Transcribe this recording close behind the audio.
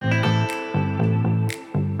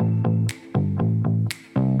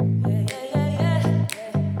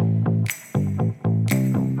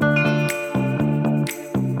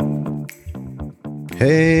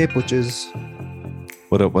Hey, Butches.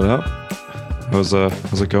 What up? What up? How's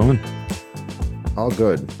it going? All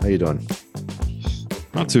good. How you doing?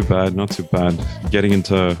 Not too bad. Not too bad. Getting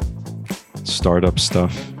into startup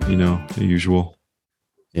stuff, the usual.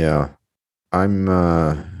 Yeah. I'm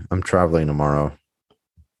traveling tomorrow.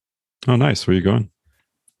 Oh, nice. Where are you going?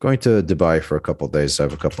 Going to Dubai for a couple of days. I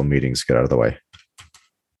have a couple of meetings to get out of the way.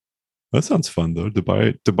 That sounds fun though.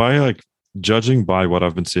 Dubai, like judging by what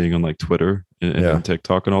I've been seeing on like Twitter and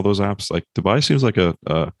TikTok and all those apps, like Dubai seems like a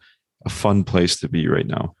fun place to be right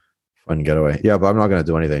now. Fun getaway. Yeah, but I'm not gonna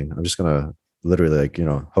do anything. I'm just gonna literally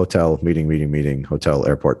hotel, meeting, hotel,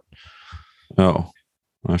 airport. Oh,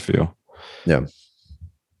 I feel. Yeah.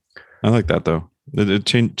 I like that though.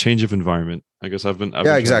 Change of environment. I guess I've been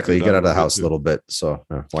yeah, exactly. You get out of the house a little bit. So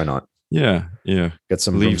why not? Yeah. Get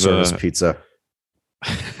some room service pizza.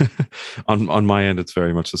 on my end, it's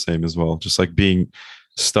very much the same as well. Just like being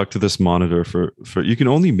stuck to this monitor for you can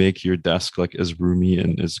only make your desk like as roomy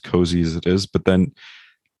and as cozy as it is, but then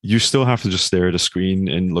you still have to just stare at a screen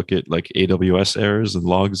and look at like AWS errors and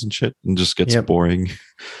logs and shit, and just gets boring.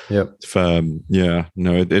 Yep.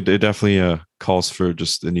 It definitely calls for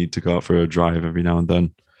just the need to go out for a drive every now and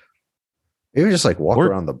then. Even just like walk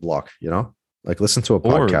around the block, like listen to a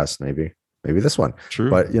podcast, maybe this one. True.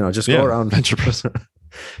 But just go around. Venture person.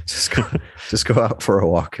 just go out for a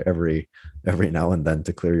walk every now and then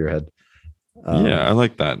to clear your head. Yeah, I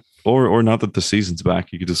like that. Or not that the season's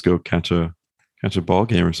back, you could just go catch a ball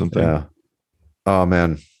game or something. Yeah. Oh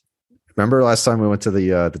man, remember last time we went to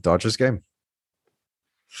the Dodgers game?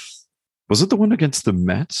 Was it the one against the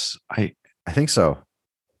Mets? I think so.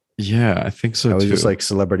 Yeah, I think so. It was too. just like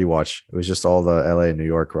celebrity watch. It was just all the LA New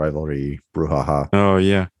York rivalry brouhaha. Oh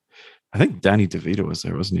yeah, I think Danny DeVito was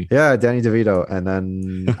there, wasn't he? Yeah, Danny DeVito, and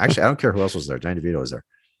then actually I don't care who else was there. Danny DeVito was there.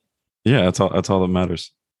 Yeah, that's all that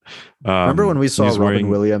matters. Remember when we saw Robin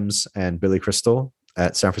Williams and Billy Crystal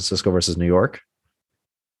at San Francisco versus New York?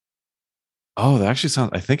 Oh, that actually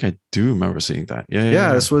sounds. I think I do remember seeing that.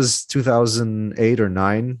 Yeah. This was 2008 or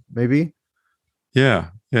 9, maybe. Yeah.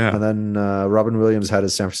 And then Robin Williams had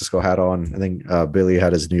his San Francisco hat on. I think Billy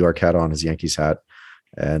had his New York hat on, his Yankees hat.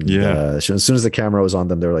 And as soon as the camera was on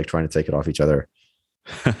them, they were like trying to take it off each other.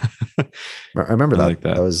 I remember that. Like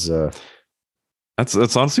that. That was.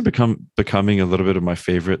 That's honestly becoming a little bit of my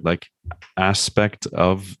favorite like aspect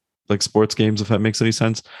of like sports games, if that makes any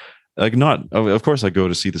sense. Like, not of course I go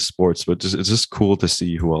to see the sports, but it's just cool to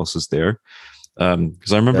see who else is there.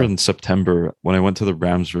 Because I remember in September when I went to the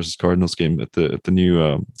Rams versus Cardinals game at the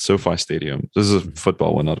new SoFi Stadium. This is a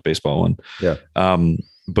football one, not a baseball one. Yeah.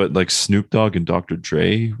 But like Snoop Dogg and Dr.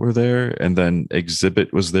 Dre were there, and then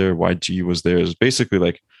Exhibit was there, YG was there. It was basically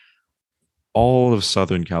like all of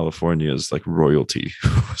Southern California's like royalty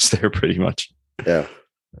was there pretty much. Yeah.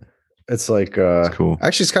 It's like it's cool.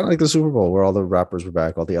 Actually, it's kind of like the Super Bowl where all the rappers were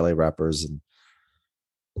back, all the LA rappers. And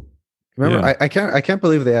remember, I can't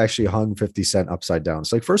believe they actually hung 50 Cent upside down.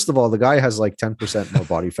 It's like, first of all, the guy has like 10% more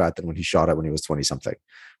body fat than when he shot it when he was 20 something,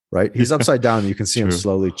 right? He's upside down. And you can see him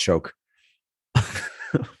slowly choke.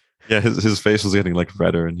 Yeah, his face was getting like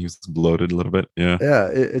redder and he was bloated a little bit. Yeah. Yeah,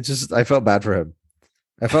 it just, I felt bad for him.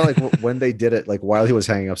 I felt like when they did it, like while he was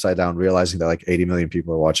hanging upside down, realizing that like 80 million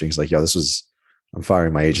people are watching, he's like, yo, I'm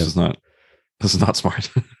firing my agent. This is not smart.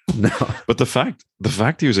 No. But the fact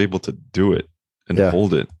he was able to do it and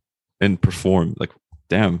hold it and perform, like,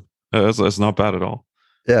 damn, that's not bad at all.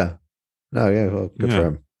 Yeah. No, yeah, well, good for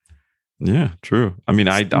him. Yeah, true. I mean,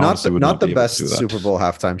 I honestly would not the best Super Bowl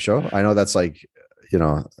halftime show. I know that's like,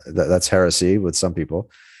 that's heresy with some people.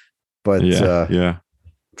 But I'm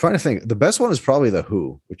trying to think. The best one is probably The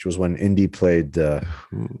Who, which was when Indy played the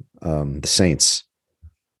Saints.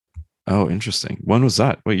 Oh, interesting. When was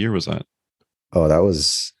that? What year was that? Oh, that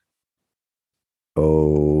was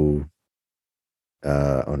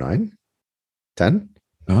 09? 10?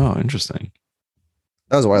 Oh, interesting.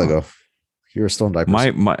 That was a while ago. You were still in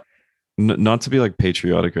diapers. Not to be like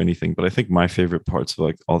patriotic or anything, but I think my favorite parts of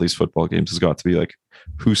like all these football games has got to be like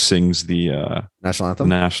who sings the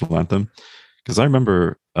national anthem. Because I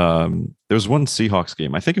remember there was one Seahawks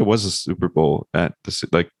game. I think it was a Super Bowl at the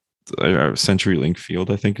like CenturyLink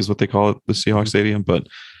Field, I think is what they call it, the Seahawks Stadium. But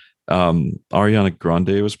Ariana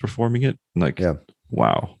Grande was performing it. Like,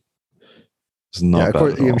 wow. It's not bad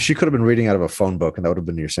at all. She could have been reading out of a phone book and that would have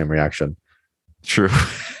been your same reaction. True.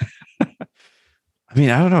 I mean,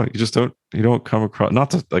 I don't know. You don't come across,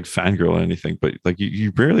 not to like fangirl or anything, but like you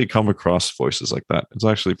barely come across voices like that. It's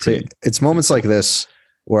actually pretty. It's moments like this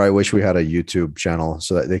where I wish we had a YouTube channel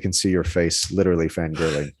so that they can see your face literally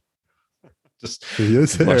fangirling. Just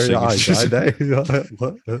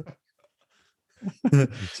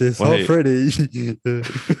She's so pretty.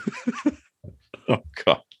 Oh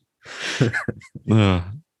God.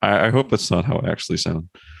 I hope that's not how I actually sound.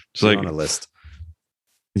 Just like on a list.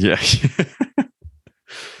 Yeah.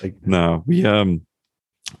 No,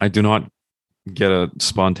 I do not get a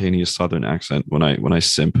spontaneous Southern accent when I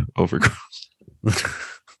simp over girls.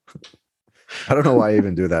 I don't know why I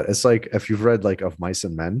even do that. It's like if you've read like Of Mice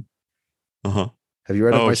and Men. Uh-huh. Have you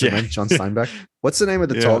read Of Mice and Men? John Steinbeck. What's the name of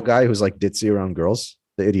the tall guy who's like ditzy around girls?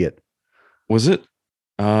 The idiot. Was it?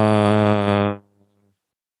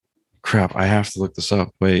 Crap, I have to look this up.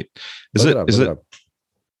 Wait. Is it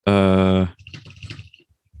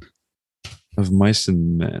Of Mice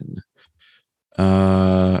and Men?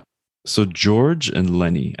 So George and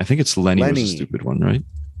Lenny. I think it's Lenny was the stupid one, right?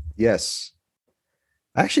 Yes.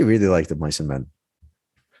 I actually really liked Of Mice and Men.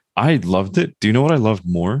 I loved it. Do you know what I loved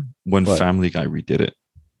more? When Family Guy redid it.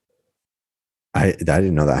 I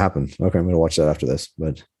didn't know that happened. Okay, I'm gonna watch that after this.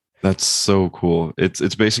 But that's so cool.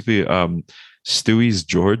 It's basically Stewie's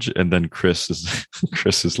George, and then Chris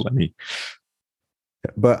is Lenny.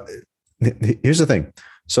 But here's the thing.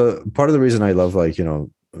 So part of the reason I love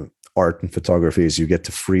art and photography is you get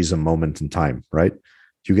to freeze a moment in time, right?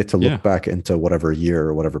 You get to look back into whatever year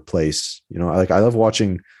or whatever place. I love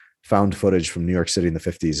watching found footage from New York City in the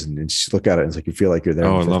 50s and just look at it and it's like you feel like you're there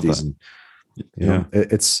in the 50s. And you know,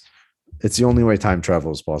 it's the only way time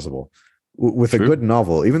travel is possible. With a good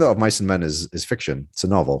novel, even though Of Mice and Men is fiction, it's a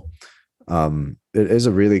novel. It is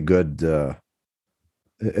a really good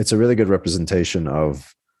it's a really good representation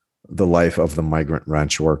of the life of the migrant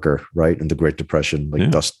ranch worker, right? In the Great Depression,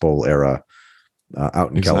 Dust Bowl era,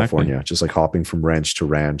 out in California, just like hopping from ranch to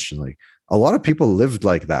ranch. And like a lot of people lived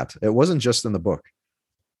like that. It wasn't just in the book.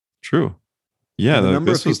 True. Yeah. And the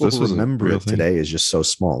number of people who remember it today is just so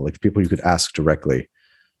small. Like people you could ask directly.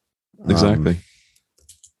 Exactly.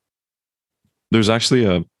 There's actually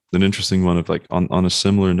an interesting one of like on a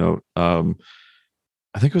similar note. I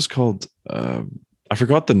think it was called, I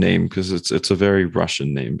forgot the name because it's a very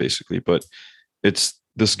Russian name basically, but it's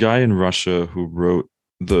this guy in Russia who wrote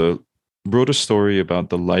a story about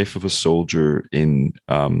the life of a soldier in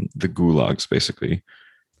the gulags basically.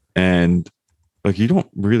 And like, you don't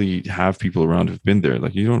really have people around who've been there.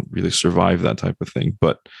 Like you don't really survive that type of thing.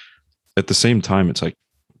 But at the same time, it's like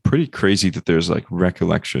pretty crazy that there's like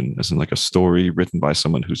recollection as in like a story written by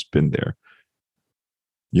someone who's been there,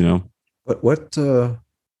 But what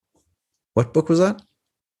book was that?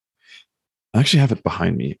 I actually have it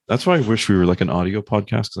behind me. That's why I wish we were like an audio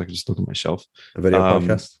podcast because I could just look at my shelf. A video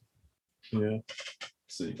podcast? Yeah. Let's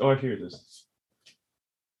see. Oh, here it is.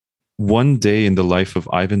 One Day in the Life of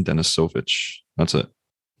Ivan Denisovich. That's it.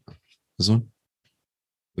 This one?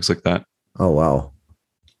 Looks like that. Oh, wow.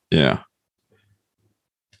 Yeah.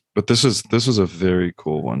 But this is a very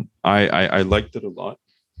cool one. I liked it a lot.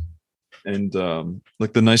 And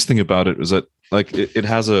like the nice thing about it was that like it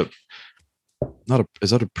has is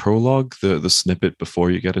that a prologue, the snippet before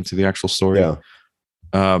you get into the actual story? Yeah.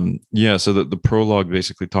 So the prologue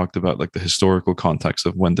basically talked about like the historical context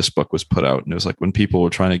of when this book was put out, and it was like when people were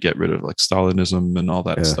trying to get rid of like Stalinism and all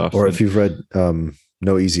that stuff. Or if you've read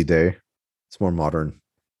No Easy Day, it's more modern.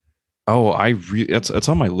 Oh, it's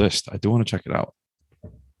on my list. I do want to check it out.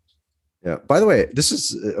 Yeah. By the way, this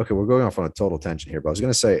is okay. We're going off on a total tangent here, but I was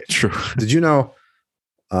going to say, true. Did you know?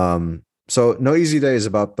 So No Easy Day is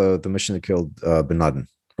about the mission that killed Bin Laden,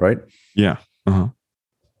 right? Yeah.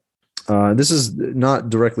 This is not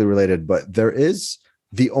directly related, but there is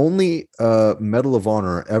the only Medal of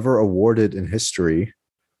Honor ever awarded in history.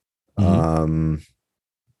 No,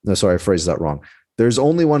 sorry, I phrased that wrong. There's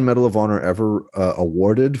only one Medal of Honor ever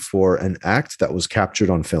awarded for an act that was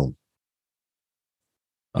captured on film.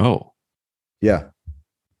 Oh. Yeah.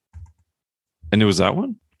 And it was that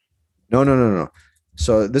one? No.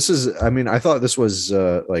 So this is, I thought this was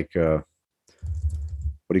what do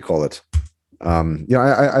you call it?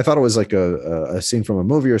 I thought it was like a scene from a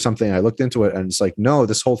movie or something. I looked into it and it's like, no,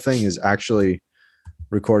 this whole thing is actually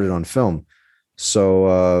recorded on film.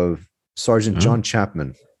 So Sergeant John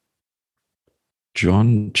Chapman.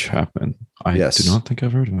 John Chapman. I do not think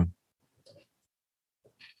I've heard of him.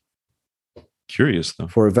 Curious though.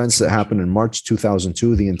 For events that happened in March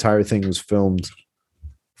 2002, the entire thing was filmed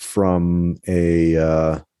from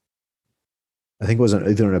I think it was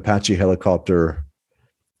either an Apache helicopter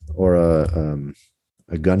or a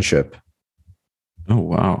gunship. Oh,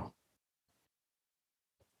 wow.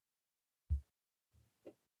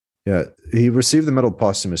 Yeah, he received the medal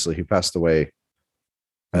posthumously. He passed away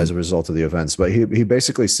as a result of the events, but he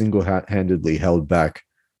basically single-handedly held back.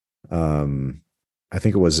 I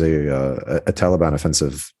think it was a Taliban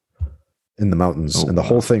offensive in the mountains, and the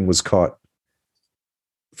whole thing was caught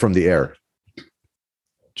from the air.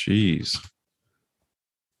 Jeez.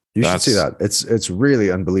 You should see that. It's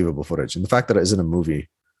really unbelievable footage. And the fact that it isn't a movie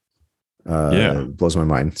blows my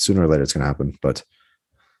mind. Sooner or later it's going to happen. But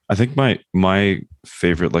I think my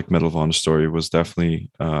favorite like Medal of Honor story was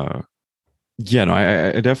definitely I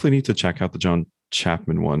definitely need to check out the John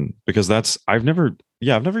Chapman one, because I've never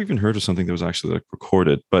even heard of something that was actually like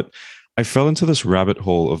recorded, but I fell into this rabbit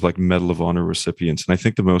hole of like Medal of Honor recipients, and I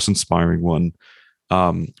think the most inspiring one,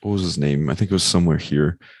 what was his name? I think it was somewhere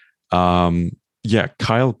here.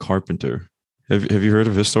 Kyle Carpenter. Have you heard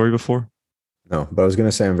of his story before? No, but I was going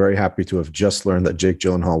to say I'm very happy to have just learned that Jake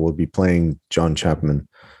Gyllenhaal will be playing John Chapman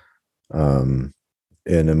in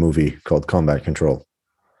a movie called Combat Control.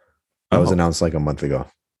 That was announced like a month ago.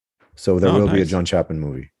 So there will be a John Chapman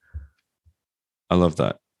movie. I love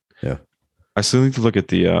that. Yeah. I still need to look at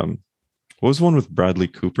the what was the one with Bradley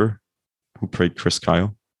Cooper, who played Chris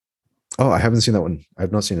Kyle? Oh, I haven't seen that one. I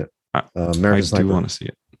have not seen it. American Sniper. I do want to see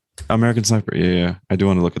it. American Sniper. Yeah. I do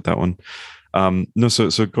want to look at that one.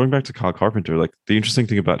 So going back to Kyle Carpenter, like the interesting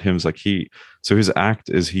thing about him is like his act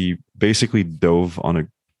is he basically dove on a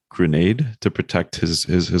grenade to protect his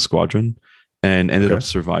squadron and ended up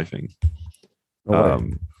surviving.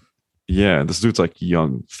 This dude's like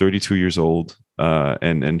young, 32 years old.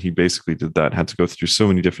 And he basically did that, had to go through so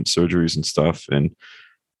many different surgeries and stuff. And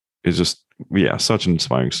it's just, such an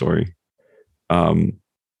inspiring story. Oh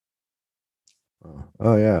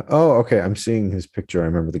yeah. Oh, okay. I'm seeing his picture. I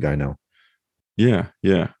remember the guy now. Yeah.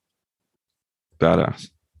 Badass.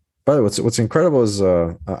 By the way, what's incredible is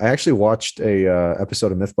I actually watched a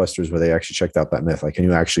episode of Mythbusters where they actually checked out that myth. Like, can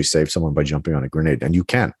you actually save someone by jumping on a grenade? And you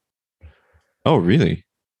can. Oh, really?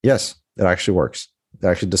 Yes, it actually works. It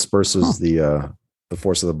actually disperses the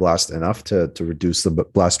force of the blast enough to reduce the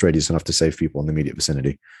blast radius enough to save people in the immediate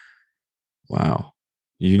vicinity. Wow.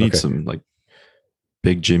 You need some like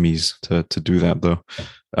big jimmies to do that though.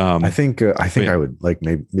 I think I would like,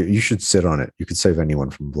 maybe you should sit on it. You could save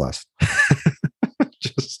anyone from a blast.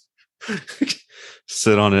 Just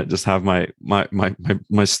sit on it. Just have my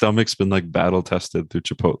stomach's been like battle tested through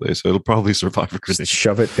Chipotle, so it'll probably survive a grenade. Just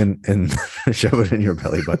shove it in shove it in your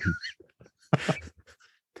belly button.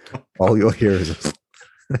 All you'll hear is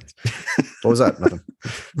what was that? Nothing.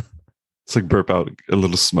 It's like burp out a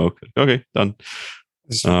little smoke. Okay, done.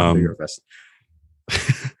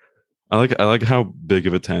 I like how big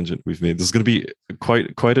of a tangent we've made. This is going to be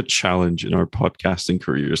quite a challenge in our podcasting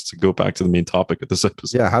careers to go back to the main topic of this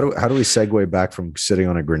episode. Yeah, how do we segue back from sitting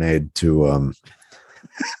on a grenade to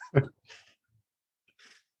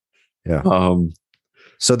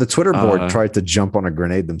so the Twitter board tried to jump on a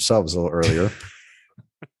grenade themselves a little earlier.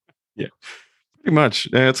 Yeah, pretty much.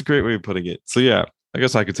 Yeah, that's a great way of putting it. So yeah, I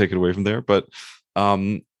guess I could take it away from there. But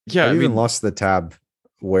I even lost the tab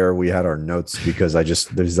where we had our notes because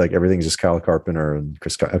there's like everything's just Kyle Carpenter and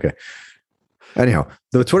Chris. Okay. Anyhow,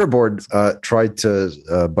 the Twitter board tried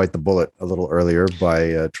to bite the bullet a little earlier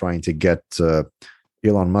by trying to get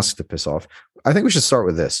Elon Musk to piss off. I think we should start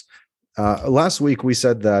with this. Last week we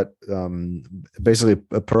said that basically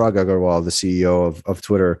Parag Agrawal, the CEO of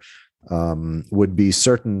Twitter, would be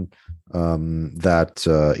certain that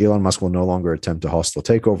Elon Musk will no longer attempt a hostile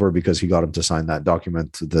takeover because he got him to sign that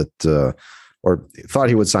document that or thought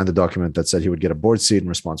he would sign the document that said he would get a board seat in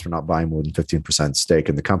response for not buying more than 15% stake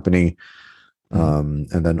in the company. And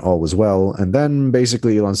then all was well. And then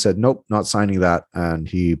basically Elon said, nope, not signing that. And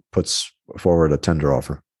he puts forward a tender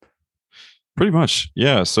offer. Pretty much.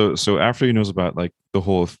 Yeah. So after he knows about like the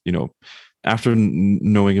whole, after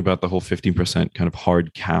knowing about the whole 15% kind of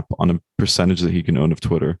hard cap on a percentage that he can own of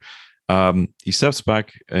Twitter, he steps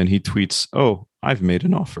back and he tweets, "Oh, I've made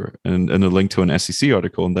an offer," and a link to an SEC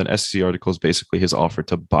article. And that SEC article is basically his offer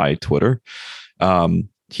to buy Twitter.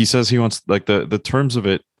 He says he wants, like, the terms of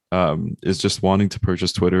it is just wanting to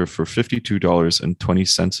purchase Twitter for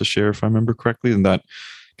 $52.20 a share, if I remember correctly. And that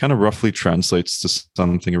kind of roughly translates to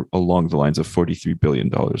something along the lines of $43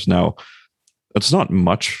 billion. Now, it's not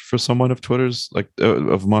much for someone of Twitter's, like,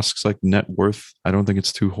 of Musk's, like, net worth. I don't think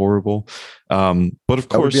it's too horrible. But of course,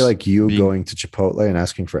 that would be like you going to Chipotle and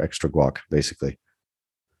asking for extra guac, basically.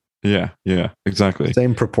 Yeah, exactly.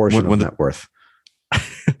 Same proportion of net worth.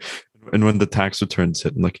 And when the tax returns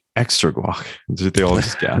hit, and like, extra guac, they all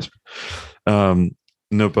just gasp.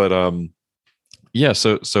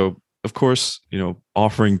 So of course,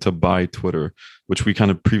 offering to buy Twitter, which we kind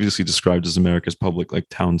of previously described as America's public, like,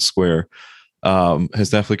 town square, has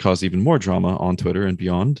definitely caused even more drama on Twitter and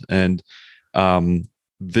beyond. And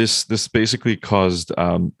this basically caused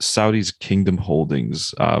Saudi's Kingdom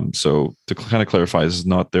Holdings. So to kind of clarify, this is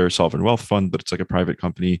not their sovereign wealth fund, but it's like a private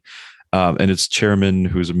company. And its chairman,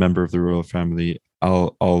 who's a member of the royal family,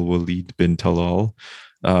 Al Walid bin Talal.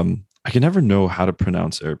 I can never know how to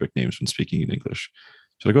pronounce Arabic names when speaking in English.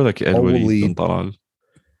 Should I go like Al Walid bin Talal?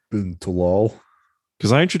 Bin Talal.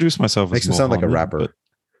 Because I introduced myself Makes as him sound like a rapper.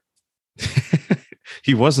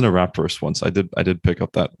 He wasn't a rap verse once. I did pick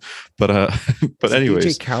up that. But anyways.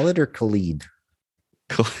 DJ Khaled or Khalid?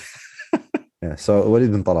 Yeah, so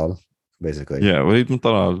Walid bin Talal, basically. Yeah, Walid bin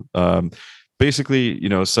Talal. Basically,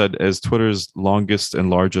 said as Twitter's longest and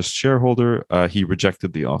largest shareholder, he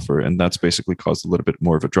rejected the offer, and that's basically caused a little bit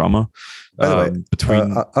more of a drama. By the way,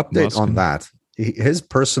 update Musk on that. His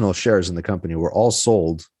personal shares in the company were all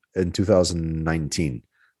sold in 2019.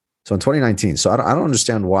 So in 2019. So I don't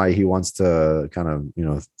understand why he wants to kind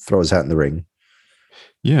of, throw his hat in the ring.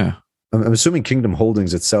 Yeah. I'm assuming Kingdom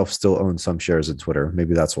Holdings itself still owns some shares in Twitter.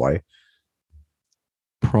 Maybe that's why.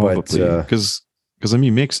 Probably. Because I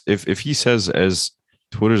mean, if he says as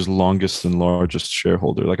Twitter's longest and largest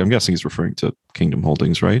shareholder, like I'm guessing he's referring to Kingdom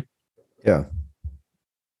Holdings, right? Yeah.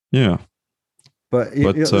 Yeah. But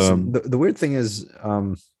listen, the weird thing is,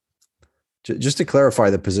 just to clarify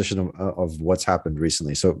the position of what's happened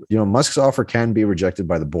recently. So, Musk's offer can be rejected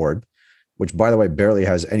by the board, which, by the way, barely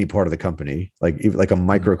has any part of the company, like a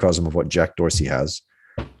microcosm of what Jack Dorsey has.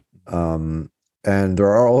 And there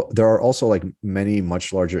are also like many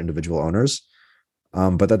much larger individual owners.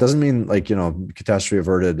 But that doesn't mean catastrophe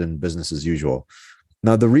averted and business as usual.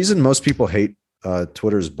 Now, the reason most people hate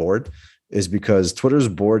Twitter's board is because Twitter's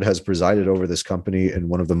board has presided over this company in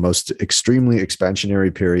one of the most extremely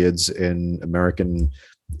expansionary periods in American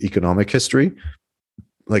economic history.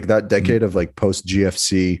 Like that decade of post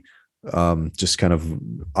GFC, just kind of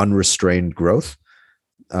unrestrained growth.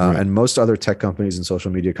 Right. And most other tech companies and social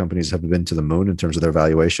media companies have been to the moon in terms of their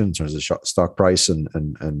valuation, in terms of stock price and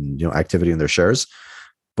activity in their shares.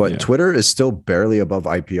 But Twitter is still barely above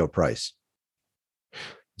IPO price.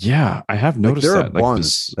 Yeah, I have noticed there that. Are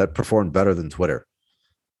bonds that perform better than Twitter.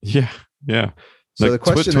 Yeah. So the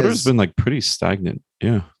question Twitter's been pretty stagnant.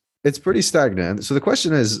 Yeah. It's pretty stagnant. So the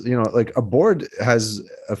question is, a board has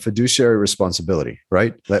a fiduciary responsibility,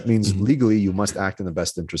 right? That means legally you must act in the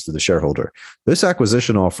best interest of the shareholder. This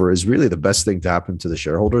acquisition offer is really the best thing to happen to the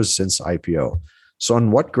shareholders since IPO. So on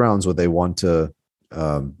what grounds would they want to,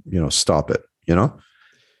 stop it? Yeah.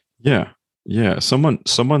 Someone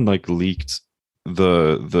leaked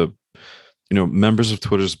the members of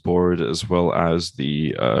Twitter's board as well as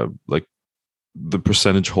the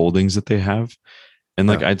percentage holdings that they have. And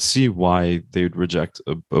I'd see why they would reject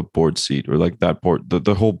a board seat or that board,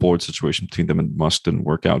 the whole board situation between them and Musk didn't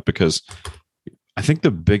work out, because I think the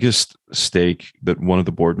biggest stake that one of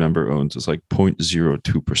the board member owns is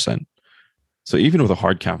 0.02%. So even with a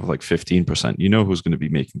hard cap of 15%, who's going to be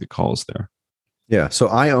making the calls there. Yeah. So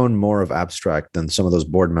I own more of Abstract than some of those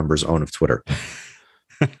board members own of Twitter.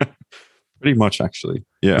 Pretty much, actually.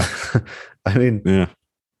 Yeah. I mean, yeah.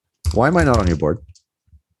 Why am I not on your board?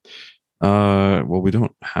 Well, we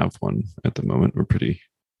don't have one at the moment. We're pretty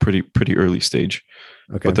early stage.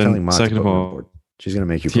 Okay, but then second of all, she's gonna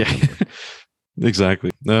make you. Yeah,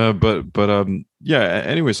 exactly.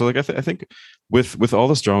 Anyway, so I think with all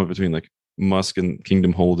this drama between Musk and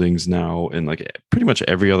Kingdom Holdings now, and pretty much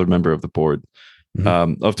every other member of the board,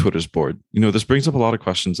 of Twitter's board, this brings up a lot of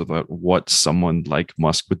questions about what someone like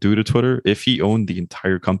Musk would do to Twitter if he owned the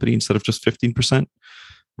entire company instead of just 15%.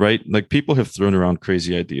 Right? People have thrown around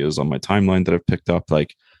crazy ideas on my timeline that I've picked up,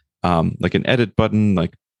 an edit button,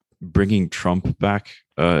 bringing Trump back,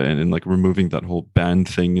 and removing that whole ban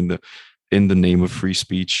thing in the name of free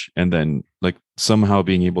speech, and then somehow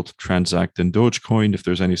being able to transact in Dogecoin if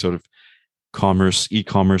there's any sort of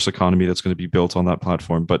e-commerce economy that's going to be built on that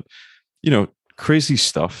platform. But crazy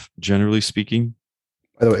stuff, generally speaking.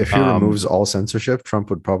 By the way, if he removes all censorship, Trump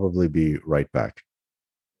would probably be right back.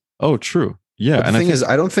 Oh, true. Yeah. But the thing is,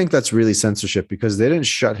 I don't think that's really censorship, because they didn't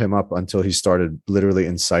shut him up until he started literally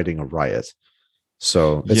inciting a riot.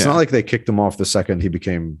 So it's not like they kicked him off the second he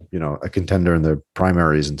became, a contender in the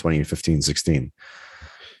primaries in 2015, 16.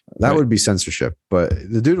 That would be censorship. But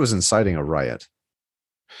the dude was inciting a riot.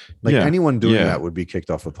 Anyone doing that would be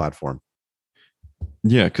kicked off the platform.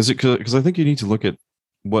 Yeah, because I think you need to look at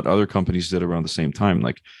what other companies did around the same time.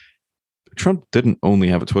 Trump didn't only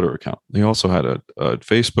have a Twitter account. He also had a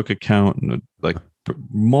Facebook account and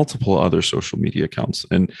multiple other social media accounts.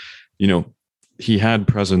 And, he had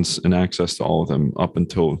presence and access to all of them up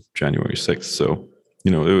until January 6th. So,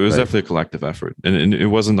 it was definitely a collective effort. And it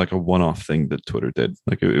wasn't a one-off thing that Twitter did.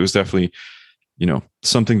 It was definitely,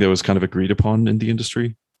 something that was kind of agreed upon in the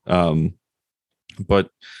industry. But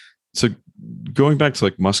so going back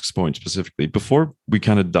to Musk's point specifically, before we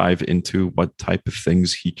kind of dive into what type of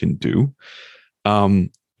things he can do,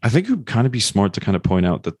 I think it would kind of be smart to kind of point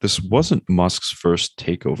out that this wasn't Musk's first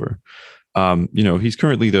takeover. He's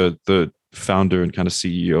currently the founder and kind of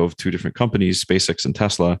CEO of two different companies, SpaceX and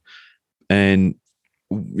Tesla. And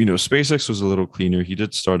SpaceX was a little cleaner. He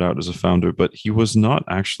did start out as a founder, but he was not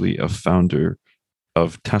actually a founder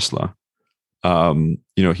of Tesla.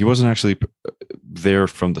 He wasn't actually there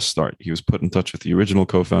from the start. He was put in touch with the original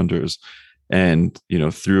co-founders, and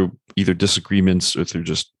through either disagreements or through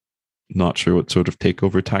just not sure what sort of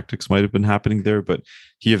takeover tactics might have been happening there, but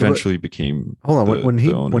he eventually became. Hold on,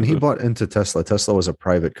 when he bought into Tesla, Tesla was a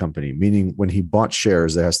private company, meaning when he bought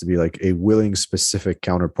shares, there has to be like a willing specific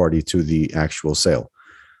counterparty to the actual sale.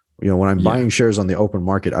 When I'm buying shares on the open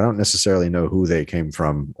market, I don't necessarily know who they came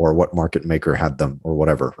from or what market maker had them or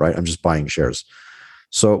whatever, right? I'm just buying shares.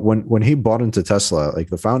 So when he bought into Tesla, like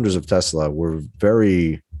the founders of Tesla were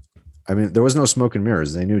very, there was no smoke and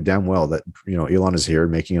mirrors. They knew damn well that, Elon is here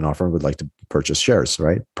making an offer and would like to purchase shares,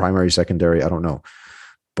 right? Primary, secondary, I don't know.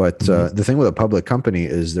 But the thing with a public company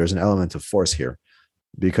is there's an element of force here.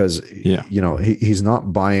 Because he's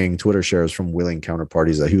not buying Twitter shares from willing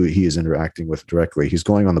counterparties that he is interacting with directly. He's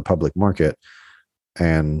going on the public market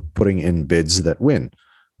and putting in bids that win,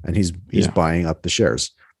 and he's buying up the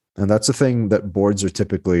shares. And that's the thing that boards are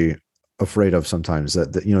typically afraid of sometimes.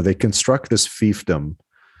 That they construct this fiefdom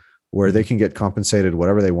where they can get compensated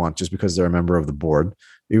whatever they want just because they're a member of the board,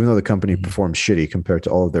 even though the company performs shitty compared to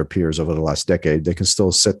all of their peers over the last decade. They can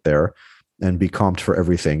still sit there and be comped for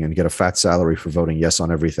everything and get a fat salary for voting yes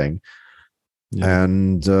on everything. Yeah.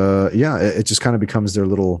 And it just kind of becomes their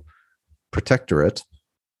little protectorate.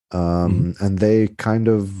 And they kind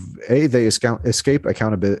of, they escape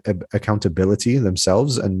accountability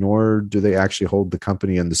themselves, and nor do they actually hold the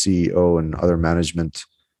company and the CEO and other management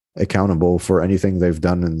accountable for anything they've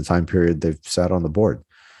done in the time period they've sat on the board.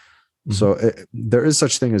 So there is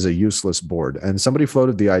such thing as a useless board. And somebody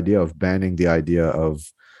floated the idea of banning the idea of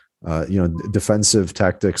defensive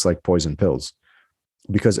tactics like poison pills,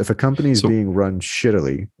 because if a company is being run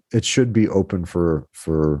shittily, it should be open for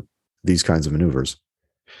these kinds of maneuvers.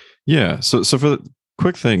 Yeah. So for the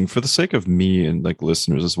quick thing, for the sake of me and like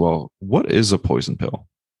listeners as well, what is a poison pill?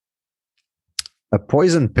 A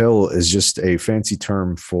poison pill is just a fancy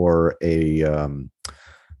term for an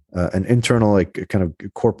internal, like kind of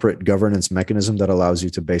corporate governance mechanism that allows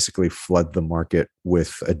you to basically flood the market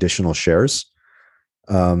with additional shares.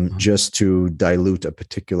 Just to dilute a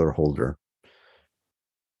particular holder.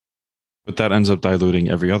 But that ends up diluting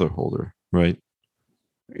every other holder, right?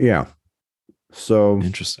 Yeah. So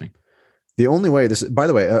interesting. The only way by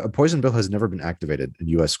the way, a poison pill has never been activated in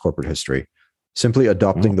U.S. corporate history. Simply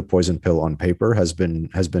adopting the poison pill on paper has been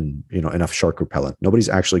enough shark repellent. Nobody's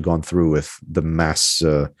actually gone through with the mass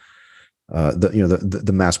the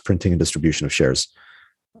mass printing and distribution of shares.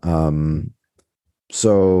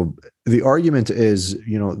 So the argument is,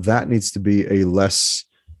 that needs to be a less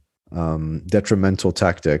detrimental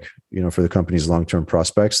tactic, for the company's long-term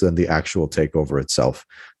prospects than the actual takeover itself.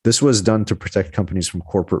 This was done to protect companies from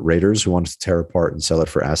corporate raiders who wanted to tear apart and sell it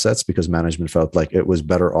for assets, because management felt like it was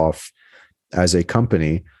better off as a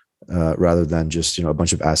company rather than just, a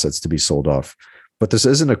bunch of assets to be sold off. But this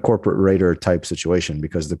isn't a corporate raider type situation,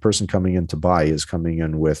 because the person coming in to buy is coming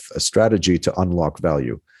in with a strategy to unlock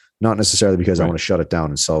value. Not necessarily because I want to shut it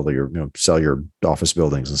down and sell your office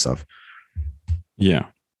buildings and stuff. Yeah,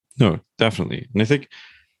 no, definitely. And I think,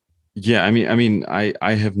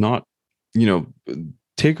 I have not,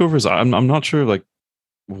 takeovers. I'm not sure like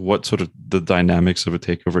what sort of the dynamics of a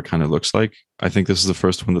takeover kind of looks like. I think this is the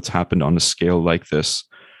first one that's happened on a scale like this,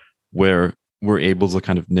 where we're able to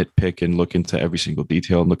kind of nitpick and look into every single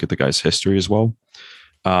detail and look at the guy's history as well.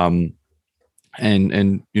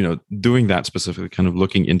 And doing that specifically, kind of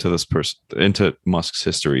looking into this person, into Musk's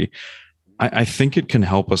history, I think it can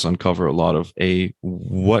help us uncover a lot of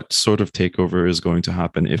what sort of takeover is going to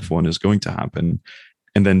happen, if one is going to happen,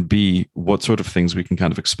 and then B, what sort of things we can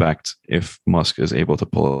kind of expect if Musk is able to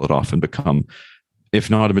pull it off and become, if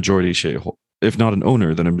not a majority shareholder, if not an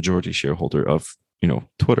owner, then a majority shareholder of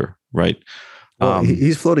Twitter, right? Well,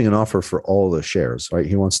 he's floating an offer for all the shares, right?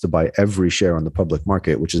 He wants to buy every share on the public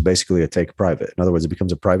market, which is basically a take private. In other words, it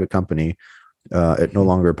becomes a private company. It no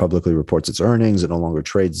longer publicly reports its earnings. It no longer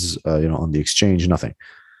trades, on the exchange, nothing.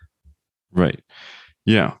 Right.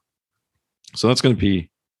 Yeah. So that's going to be,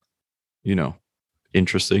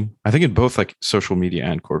 interesting. I think in both like social media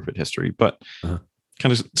and corporate history, but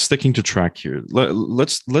kind of sticking to track here.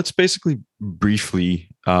 Let's basically briefly,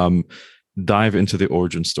 dive into the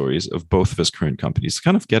origin stories of both of his current companies to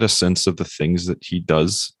kind of get a sense of the things that he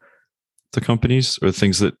does to companies, or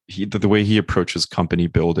things that the way he approaches company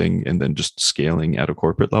building and then just scaling at a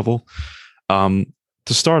corporate level. To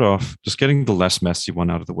to start off, just getting the less messy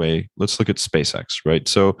one out of the way, let's look at SpaceX, right?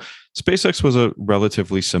 So SpaceX was a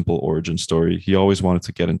relatively simple origin story. He always wanted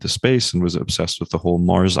to get into space and was obsessed with the whole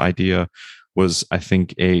Mars idea. Was, I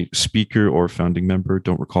think, a speaker or founding member,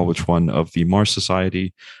 don't recall which one, of the Mars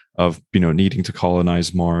Society, of needing to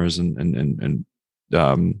colonize Mars and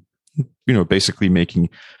basically making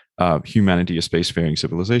humanity a spacefaring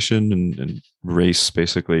civilization and race,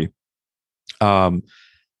 basically.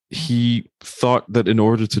 He thought that in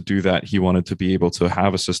order to do that, he wanted to be able to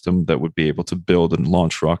have a system that would be able to build and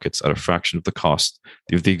launch rockets at a fraction of the cost,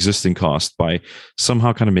 of the existing cost, by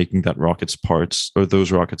somehow kind of making that rocket's parts, or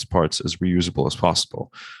those rockets' parts, as reusable as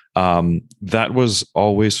possible. That was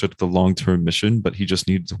always sort of the long-term mission, but he just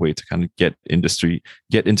needed a way to kind of get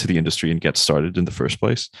into the industry and get started in the first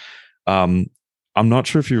place. I'm not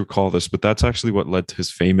sure if you recall this, but that's actually what led to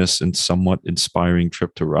his famous and somewhat inspiring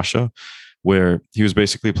trip to Russia, where he was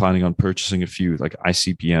basically planning on purchasing a few like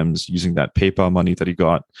ICBMs using that PayPal money that he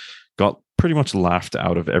got pretty much laughed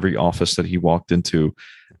out of every office that he walked into.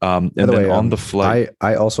 And then on the flight,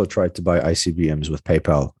 I also tried to buy ICBMs with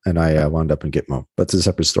PayPal, and I wound up in Gitmo. But it's a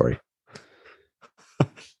separate story.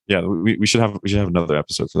 Yeah, we should have another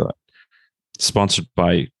episode for that. Sponsored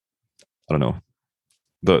by, I don't know,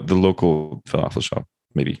 the local falafel shop,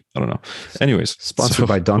 maybe. I don't know. Anyways, sponsored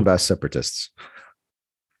by Donbass separatists.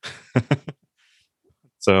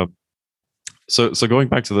 So going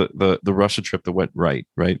back to the Russia trip that went right,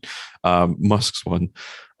 Musk's one.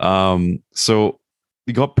 So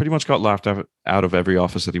he pretty much got laughed out of every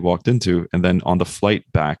office that he walked into, and then on the flight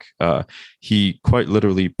back, he quite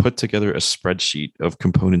literally put together a spreadsheet of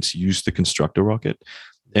components used to construct a rocket,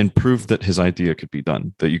 and proved that his idea could be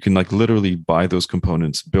done. That you can like literally buy those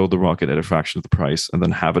components, build the rocket at a fraction of the price, and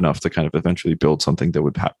then have enough to kind of eventually build something that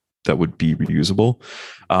would be reusable.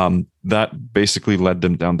 That basically led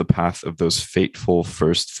them down the path of those fateful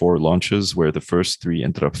first 4 launches, where the first 3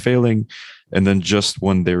 ended up failing, and then just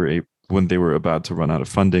when they were about to run out of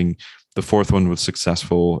funding, the 4th one was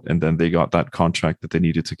successful, and then they got that contract that they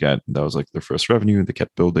needed to get. That was like their first revenue, and they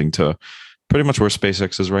kept building to pretty much where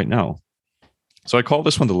SpaceX is right now. So I call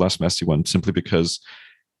this one the less messy one, simply because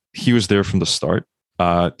he was there from the start.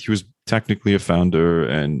 He was technically a founder,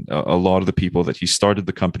 and a lot of the people that he started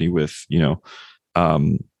the company with,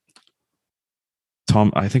 Tom,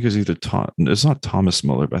 I think it was either Tom, it's not Thomas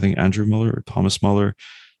Muller, but I think Andrew Muller or Thomas Muller,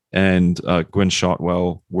 and Gwen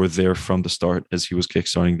Shotwell were there from the start as he was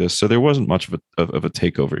kickstarting this. So there wasn't much of a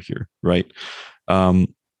takeover here, right?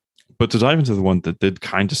 But to dive into the one that did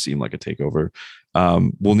kind of seem like a takeover,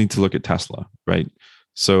 we'll need to look at Tesla, right?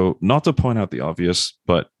 So not to point out the obvious,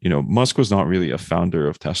 but Musk was not really a founder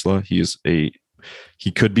of Tesla. He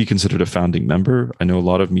could be considered a founding member. I know a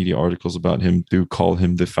lot of media articles about him do call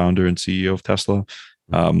him the founder and CEO of Tesla.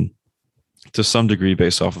 To some degree,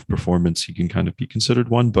 based off of performance, he can kind of be considered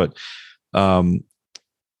one. But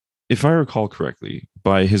if I recall correctly,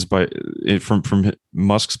 from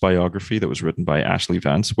Musk's biography that was written by Ashley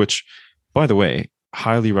Vance, which, by the way,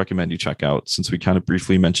 highly recommend you check out, since we kind of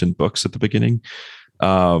briefly mentioned books at the beginning.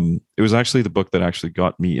 It was actually the book that actually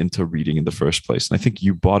got me into reading in the first place. And I think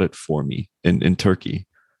you bought it for me in Turkey.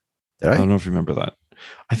 I don't know if you remember that.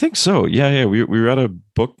 I think so. Yeah. We were at a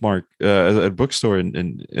bookstore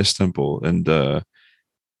in Istanbul, and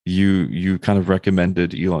you kind of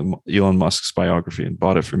recommended Elon Musk's biography and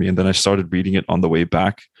bought it for me. And then I started reading it on the way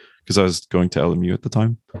back because I was going to LMU at the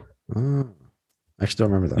time. I still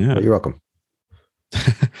remember that. Yeah. You're welcome.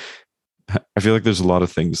 I feel like there's a lot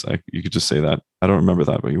of things you could just say that. I don't remember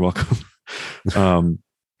that, but you're welcome.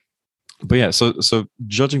 But yeah, so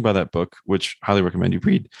judging by that book, which I highly recommend you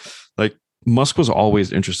read, like Musk was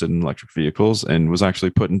always interested in electric vehicles and was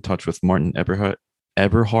actually put in touch with Martin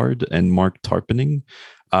Eberhard and Mark Tarpenning.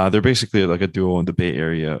 They're basically like a duo in the Bay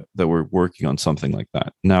Area that were working on something like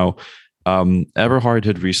that. Now, Eberhard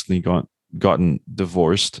had recently gotten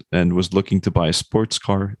divorced and was looking to buy a sports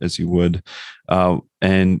car, as you would,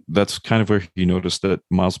 and that's kind of where he noticed that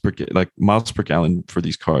miles per gallon for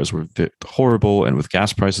these cars were horrible, and with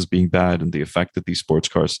gas prices being bad and the effect that these sports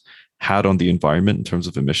cars had on the environment in terms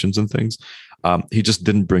of emissions and things, he just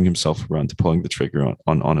didn't bring himself around to pulling the trigger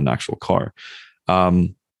on an actual car.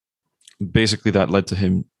 Basically, that led to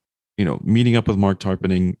him, meeting up with Mark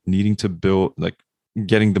Tarpenning, needing to build,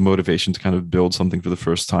 getting the motivation to kind of build something for the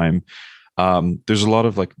first time. There's a lot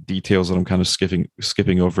of details that I'm kind of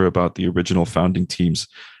skipping over about the original founding team's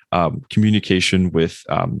communication with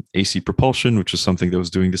AC Propulsion, which is something that was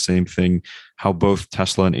doing the same thing, how both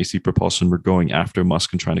Tesla and AC Propulsion were going after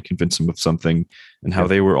Musk and trying to convince him of something, and how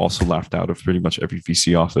they were also laughed out of pretty much every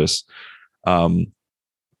VC office.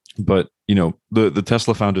 But the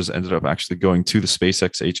Tesla founders ended up actually going to the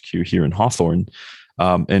SpaceX HQ here in Hawthorne,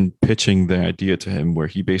 and pitching the idea to him, where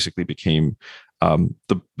he basically became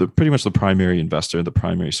the pretty much the primary investor, the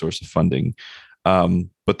primary source of funding.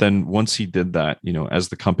 But then once he did that, as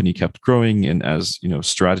the company kept growing and as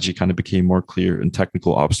strategy kind of became more clear and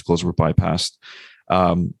technical obstacles were bypassed,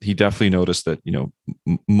 he definitely noticed that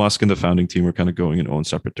Musk and the founding team were kind of going in own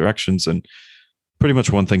separate directions, and pretty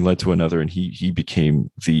much one thing led to another, and he became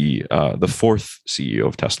the fourth CEO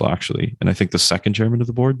of Tesla, actually, and I think the second chairman of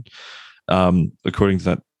the board, according to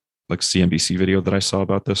that like CNBC video that I saw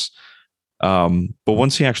about this. But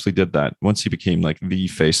once he actually did that, once he became like the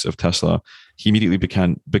face of Tesla, he immediately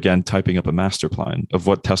began typing up a master plan of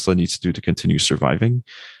what Tesla needs to do to continue surviving.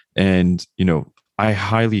 And I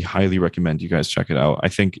highly, highly recommend you guys check it out. I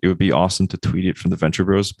think it would be awesome to tweet it from the Venture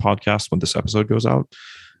Bros podcast when this episode goes out.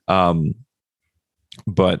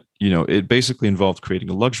 But it basically involved creating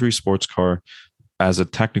a luxury sports car as a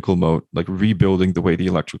technical moat, like rebuilding the way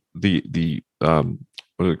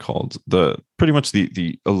what are they called? Pretty much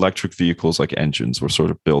the electric vehicles, like engines, were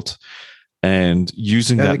sort of built, and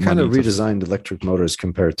using that. They kind of redesigned electric motors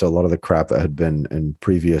compared to a lot of the crap that had been in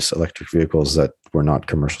previous electric vehicles that were not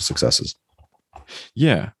commercial successes.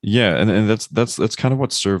 Yeah, and that's kind of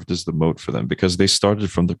what served as the moat for them, because they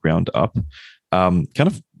started from the ground up. Kind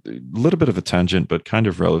of a little bit of a tangent, but kind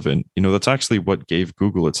of relevant. That's actually what gave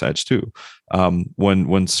Google its edge too.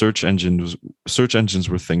 When search engines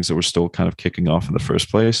were things that were still kind of kicking off in the first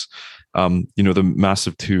place. The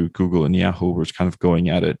massive two, Google and Yahoo, were kind of going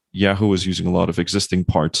at it. Yahoo was using a lot of existing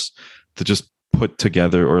parts to just put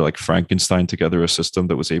together, or like Frankenstein together, a system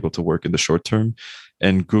that was able to work in the short term.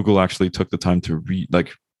 And Google actually took the time to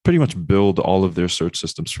pretty much build all of their search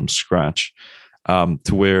systems from scratch.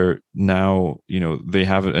 To where now, they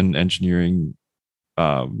have an engineering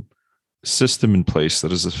system in place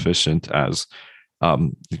that is efficient as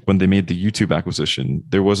when they made the YouTube acquisition,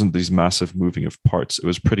 there wasn't these massive moving of parts. It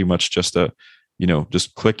was pretty much just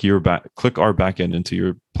just click our backend into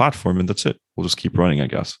your platform, and that's it. We'll just keep running, I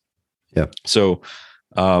guess. Yeah. So,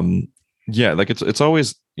 like it's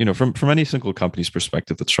always, from any single company's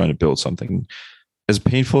perspective that's trying to build something, as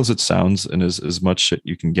painful as it sounds, and as much shit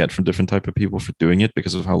you can get from different type of people for doing it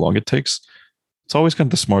because of how long it takes, it's always kind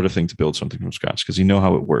of the smarter thing to build something from scratch, because you know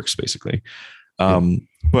how it works, basically.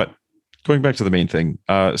 But going back to the main thing,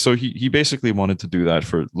 so he basically wanted to do that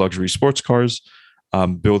for luxury sports cars,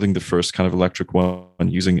 building the first kind of electric one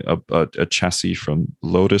using a chassis from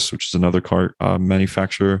Lotus, which is another car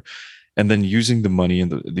manufacturer, and then using the money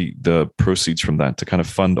and the proceeds from that to kind of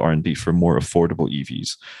fund R&D for more affordable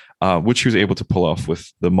EVs. Which he was able to pull off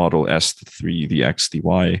with the Model S, the 3, the X, the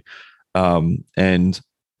Y. And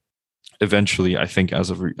eventually, I think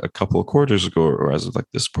as of a couple of quarters ago, or as of like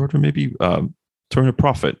this quarter, maybe turn a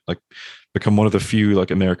profit, like become one of the few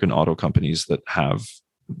like American auto companies that have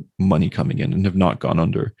money coming in and have not gone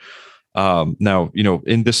under. Now,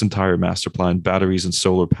 in this entire master plan, batteries and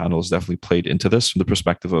solar panels definitely played into this from the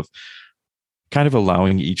perspective of kind of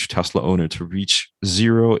allowing each Tesla owner to reach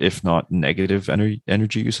zero, if not negative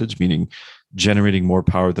energy usage, meaning generating more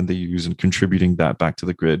power than they use and contributing that back to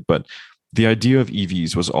the grid. But the idea of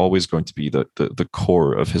EVs was always going to be the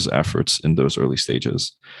core of his efforts in those early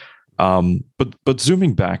stages. But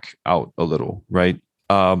zooming back out a little, right?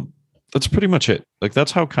 That's pretty much it. Like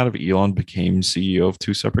that's how kind of Elon became CEO of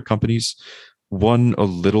two separate companies. One a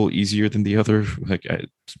little easier than the other, like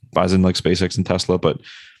as in like SpaceX and Tesla, but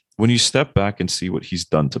when you step back and see what he's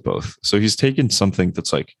done to both. So he's taken something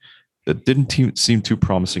that didn't seem too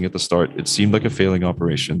promising at the start. It seemed like a failing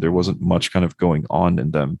operation. There wasn't much kind of going on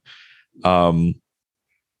in them.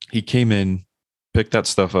 He came in, picked that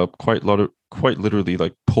stuff up, quite literally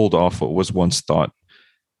like pulled off what was once thought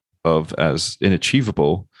of as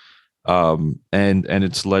inachievable. And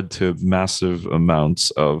it's led to massive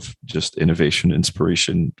amounts of just innovation,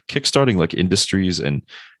 inspiration, kickstarting like industries and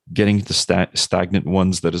getting to stagnant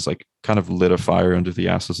ones that is like kind of lit a fire under the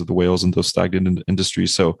asses of the whales in those stagnant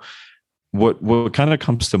industries. So what kind of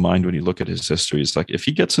comes to mind when you look at his history is like, if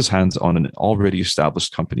he gets his hands on an already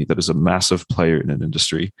established company that is a massive player in an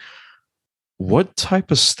industry, what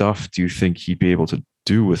type of stuff do you think he'd be able to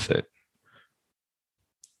do with it?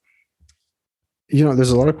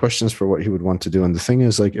 There's a lot of questions for what he would want to do. And the thing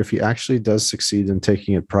is, like, if he actually does succeed in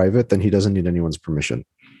taking it private, then he doesn't need anyone's permission.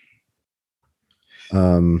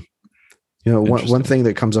 One thing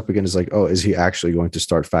that comes up again is like, oh, is he actually going to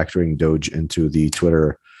start factoring Doge into the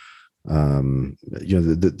Twitter, the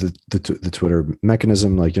Twitter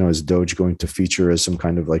mechanism? Like, is Doge going to feature as some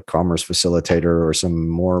kind of like commerce facilitator or some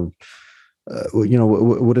more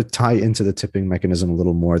would it tie into the tipping mechanism a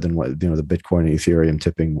little more than what the Bitcoin and Ethereum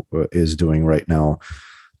tipping is doing right now?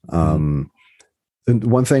 And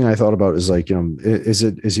one thing I thought about is like,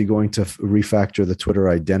 is he going to refactor the Twitter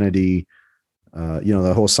identity?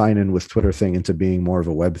 The whole sign in with Twitter thing into being more of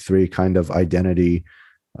a Web3 kind of identity,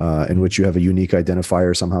 in which you have a unique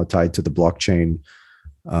identifier somehow tied to the blockchain.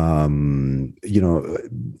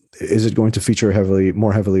 Is it going to feature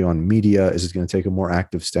more heavily on media? Is it going to take a more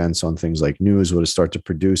active stance on things like news? Will it start to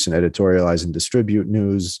produce and editorialize and distribute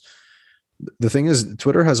news? The thing is,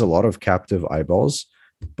 Twitter has a lot of captive eyeballs,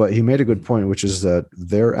 but he made a good point, which is that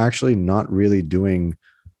they're actually not really doing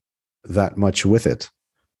that much with it.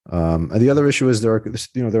 And the other issue is there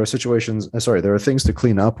are situations. There are things to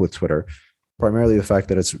clean up with Twitter. Primarily the fact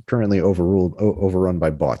that it's currently overrun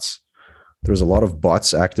by bots. There's a lot of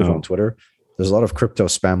bots active on Twitter. There's a lot of crypto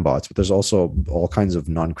spam bots, but there's also all kinds of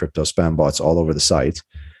non-crypto spam bots all over the site.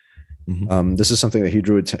 This is something that he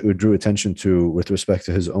drew attention to with respect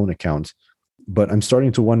to his own account. But I'm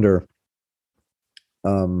starting to wonder,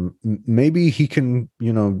 maybe he can,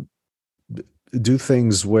 do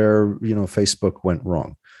things where, Facebook went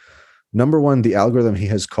wrong. Number one, the algorithm he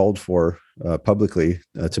has called for publicly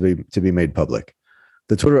to be made public.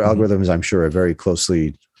 The Twitter algorithm is, I'm sure, a very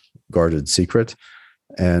closely guarded secret,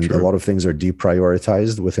 and a lot of things are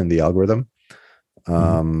deprioritized within the algorithm.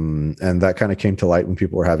 And that kind of came to light when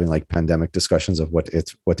people were having like pandemic discussions of what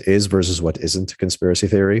is versus what isn't conspiracy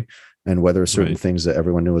theory, and whether certain things that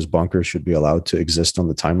everyone knew was bonkers should be allowed to exist on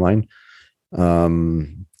the timeline.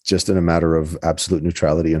 Just in a matter of absolute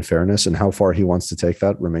neutrality and fairness, and how far he wants to take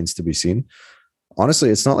that remains to be seen. Honestly,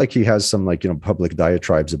 it's not like he has some public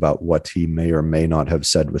diatribes about what he may or may not have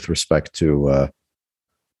said with respect to,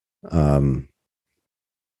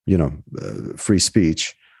 free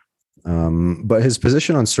speech. But his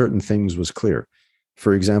position on certain things was clear.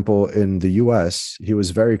 For example, in the US, he was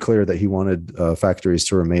very clear that he wanted factories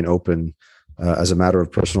to remain open as a matter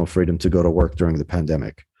of personal freedom to go to work during the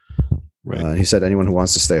pandemic. He said anyone who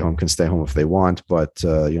wants to stay home can stay home if they want, but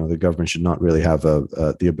the government should not really have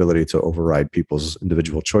the ability to override people's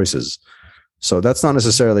individual choices. So that's not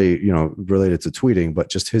necessarily related to tweeting,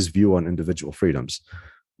 but just his view on individual freedoms.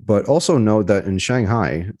 But also know that in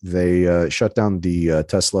Shanghai, they shut down the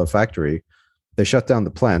Tesla factory. They shut down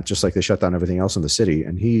the plant, just like they shut down everything else in the city,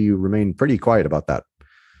 and he remained pretty quiet about that.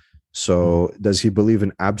 So does he believe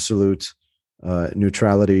in absolute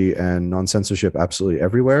neutrality and non-censorship absolutely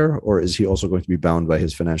everywhere, or is he also going to be bound by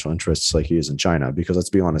his financial interests like he is in China? Because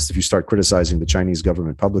let's be honest, if you start criticizing the Chinese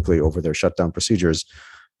government publicly over their shutdown procedures,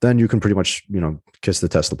 then you can pretty much kiss the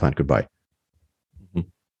Tesla plant goodbye.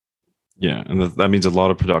 Yeah, and that means a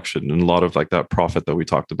lot of production and a lot of like that profit that we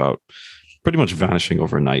talked about pretty much vanishing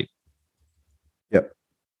overnight. Yep.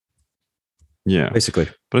 Yeah, basically.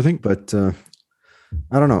 But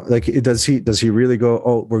I don't know. Like, does he really go,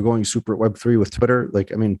 oh, we're going super Web3 with Twitter?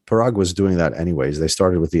 Like, I mean, Parag was doing that anyways. They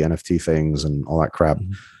started with the NFT things and all that crap.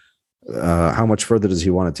 How much further does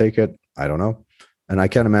he want to take it? I don't know. And I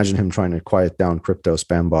can't imagine him trying to quiet down crypto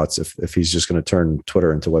spam bots if he's just going to turn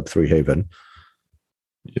Twitter into Web3 haven.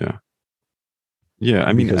 Yeah.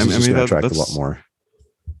 I mean, that's attract a lot more.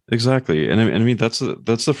 Exactly. And I mean, that's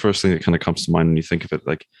the first thing that kind of comes to mind when you think of it.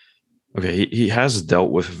 Like, okay, he has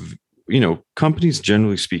dealt with, companies,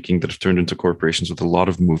 generally speaking, that have turned into corporations with a lot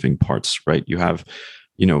of moving parts, right? You have,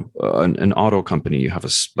 an auto company, you have a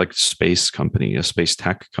space company, a space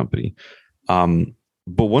tech company.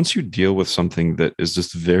 But once you deal with something that is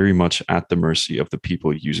just very much at the mercy of the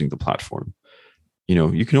people using the platform,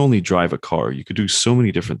 you can only drive a car. You could do so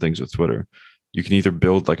many different things with Twitter. You can either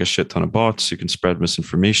build like a shit ton of bots, you can spread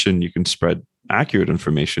misinformation, you can spread accurate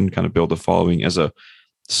information, kind of build a following as a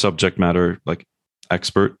subject matter like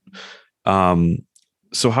expert.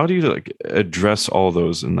 So how do you address all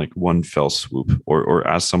those in like one fell swoop, or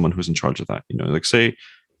as someone who's in charge of that? Like say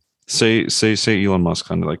Elon Musk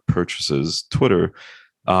kind of like purchases Twitter.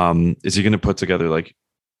 Is he going to put together like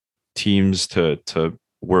teams to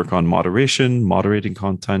work on moderating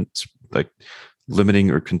content, like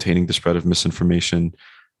limiting or containing the spread of misinformation?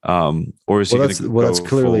 Or is he going to go that's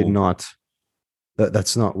clearly not.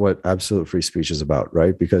 That's not what absolute free speech is about,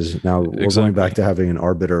 right? Because now we're going back to having an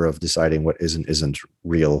arbiter of deciding what isn't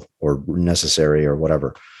real or necessary or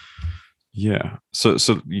whatever. Yeah. So that's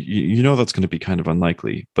going to be kind of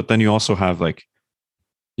unlikely. But then you also have like,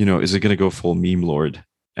 is it going to go full meme lord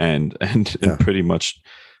and pretty much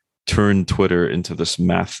turn Twitter into this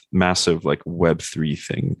massive like Web3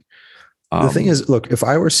 thing? The thing is, look, if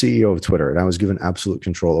I were CEO of Twitter and I was given absolute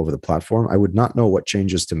control over the platform, I would not know what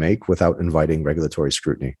changes to make without inviting regulatory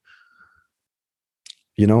scrutiny.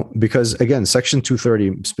 Because again, Section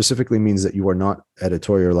 230 specifically means that you are not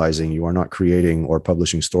editorializing, you are not creating or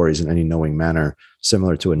publishing stories in any knowing manner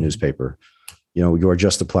similar to a newspaper. You are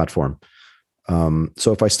just a platform.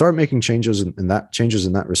 So if I start making changes in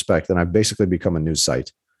that respect, then I've basically become a news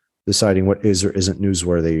site, deciding what is or isn't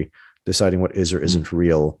newsworthy, deciding what is or isn't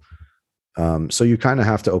real. So you kind of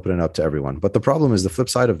have to open it up to everyone. But the problem is, the flip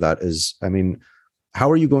side of that is, how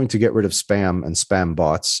are you going to get rid of spam and spam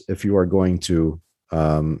bots if you are going to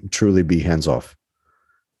truly be hands off?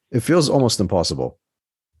 It feels almost impossible.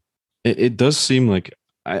 It does seem like,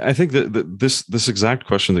 I think that this exact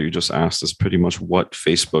question that you just asked is pretty much what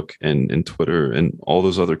Facebook and Twitter and all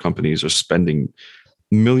those other companies are spending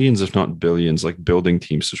millions, if not billions, like building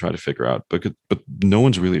teams to try to figure out. But no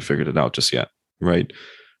one's really figured it out just yet, right?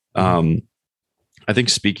 I think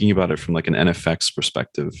speaking about it from like an NFX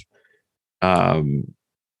perspective,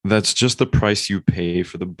 that's just the price you pay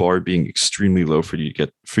for the bar being extremely low for you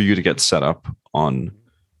to get set up on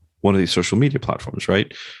one of these social media platforms,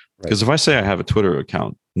 right? Because if I say I have a Twitter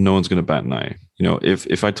account, no one's going to bat an eye.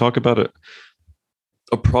 If I talk about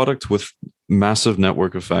a product with massive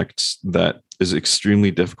network effects that is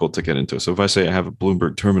extremely difficult to get into. So if I say I have a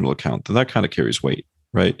Bloomberg terminal account, then that kind of carries weight,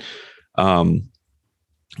 right?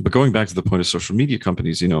 But going back to the point of social media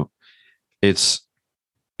companies, it's,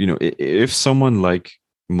 if someone like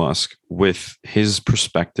Musk with his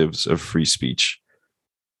perspectives of free speech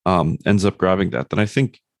ends up grabbing that, then I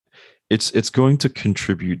think it's going to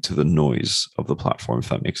contribute to the noise of the platform, if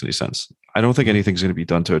that makes any sense. I don't think anything's going to be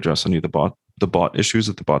done to address any of the bot issues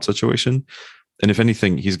with the bot situation. And if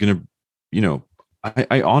anything, he's going to,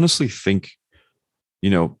 I honestly think,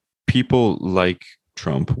 people like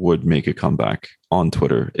Trump would make a comeback on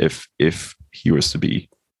Twitter if he was to be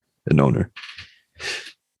an owner.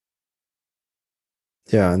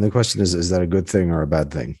 Yeah, and the question is that a good thing or a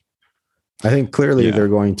bad thing? I think clearly they're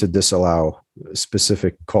going to disallow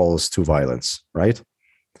specific calls to violence, right?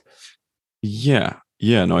 Yeah,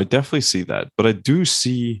 no, I definitely see that. But I do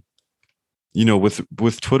see,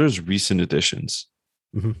 with Twitter's recent additions,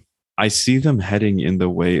 I see them heading in the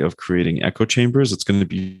way of creating echo chambers. It's going to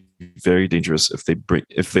be very dangerous if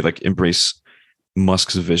they like embrace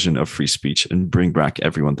Musk's vision of free speech and bring back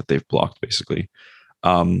everyone that they've blocked, basically.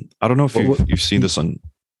 I don't know if you've seen this on.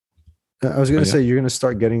 I was going to say, you're going to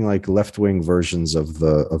start getting like left-wing versions of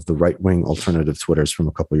the right-wing alternative Twitters from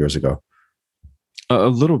a couple of years ago. A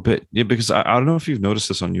little bit, yeah, because I don't know if you've noticed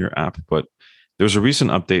this on your app, but there was a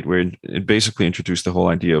recent update where it basically introduced the whole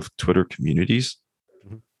idea of Twitter communities.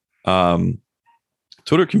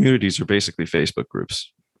 Twitter communities are basically Facebook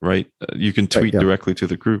groups, right? You can tweet directly to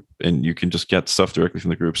the group, and you can just get stuff directly from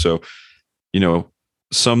the group. So,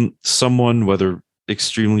 someone, whether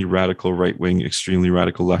extremely radical right wing, extremely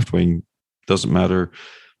radical left wing, doesn't matter,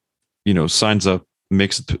 signs up,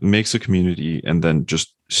 makes a community, and then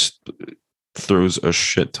just throws a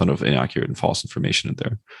shit ton of inaccurate and false information in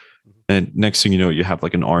there. And next thing you know, you have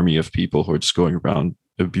like an army of people who are just going around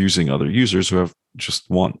abusing other users who just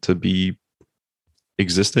want to be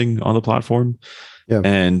existing on the platform. Yeah.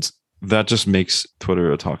 And that just makes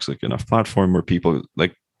Twitter a toxic enough platform where people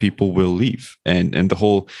will leave. And the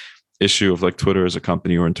whole issue of like Twitter as a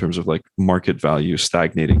company, or in terms of like market value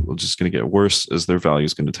stagnating, will just going to get worse as their value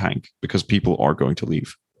is going to tank because people are going to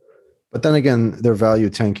leave. But then again, their value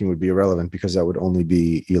tanking would be irrelevant because that would only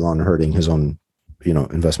be Elon hurting his own,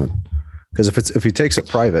 investment. Because if he takes it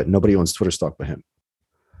private, nobody owns Twitter stock but him.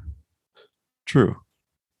 True.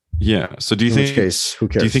 Yeah. So do you think? In which case, who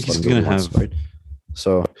cares? Do you think he's going to have? Right?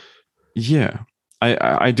 So. Yeah,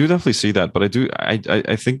 I do definitely see that, but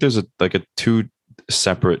I think there's a two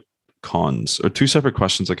separate cons or two separate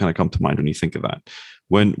questions that kind of come to mind when you think of that.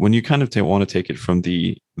 When you kind of want to take it from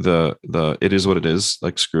the it is what it is,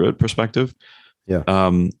 like screw it perspective. Yeah.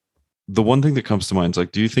 The one thing that comes to mind is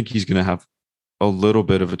like, do you think he's going to have a little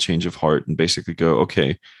bit of a change of heart and basically go,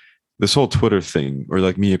 okay, this whole Twitter thing, or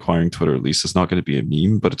like me acquiring Twitter, at least, is not going to be a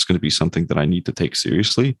meme, but it's going to be something that I need to take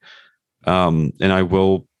seriously. And I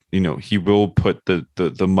will, he will put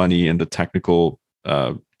the money and the technical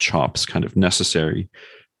chops kind of necessary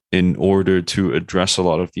in order to address a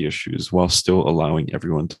lot of the issues while still allowing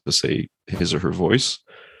everyone to say his or her voice.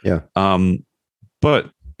 Yeah. But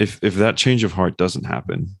if that change of heart doesn't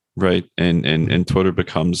happen, right, and Twitter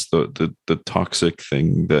becomes the toxic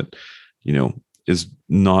thing that, is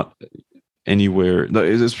not anywhere,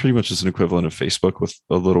 it's pretty much just an equivalent of Facebook with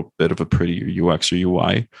a little bit of a prettier UX or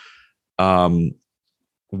UI.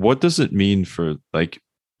 What does it mean for like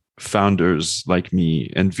founders like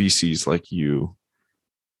me and VCs like you,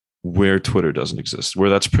 where Twitter doesn't exist, where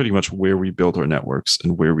that's pretty much where we build our networks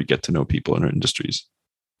and where we get to know people in our industries?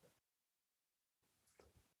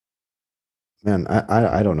 Man,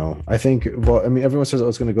 I don't know. I think, well, I mean, everyone says, oh,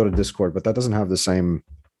 it's going to go to Discord, but that doesn't have the same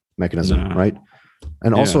mechanism, right?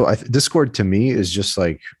 And also, Discord to me is just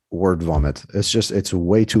like word vomit. It's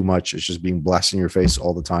way too much. It's just being blasted in your face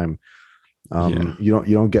all the time. You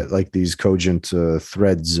don't get like these cogent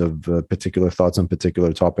threads of particular thoughts on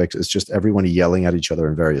particular topics. It's just everyone yelling at each other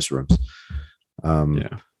in various rooms.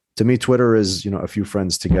 To me, Twitter is, a few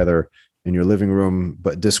friends together in your living room,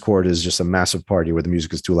 but Discord is just a massive party where the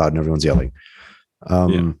music is too loud and everyone's yelling.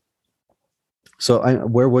 So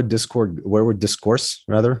where would discourse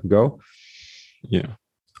rather go? Yeah.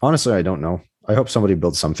 Honestly, I don't know. I hope somebody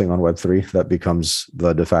builds something on Web3 that becomes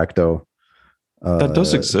the de facto. That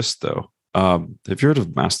does exist though. Have you heard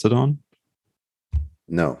of Mastodon?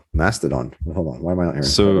 No, Mastodon. Well, hold on. Why am I not hearing?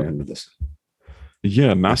 So this?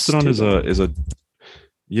 Yeah, Mastodon is a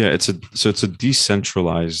it's a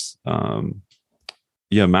decentralized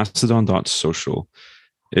Mastodon.social.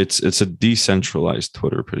 It's a decentralized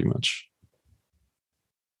Twitter pretty much.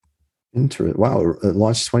 Wow, it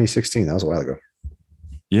launched 2016. That was a while ago.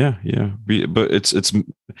 Yeah. But it's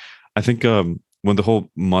I think when the whole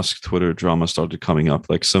Musk Twitter drama started coming up,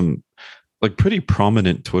 like some pretty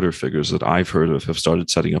prominent Twitter figures that I've heard of have started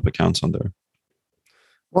setting up accounts on there.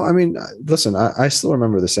 Well, I mean, listen, I still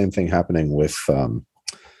remember the same thing happening with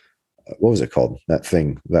what was it called? That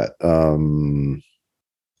thing that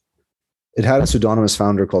it had a pseudonymous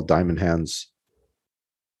founder called Diamond Hands.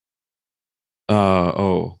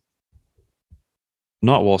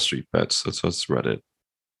 Not Wall Street Bets. That's Reddit.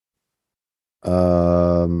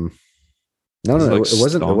 No, it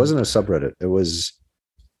wasn't. It wasn't a subreddit. It was.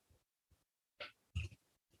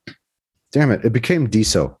 Damn it! It became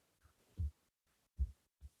DeSo.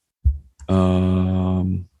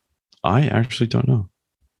 I actually don't know.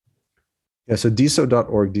 Yeah, so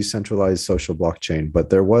DeSo.org, decentralized social blockchain, but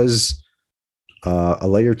there was a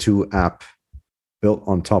layer 2 app built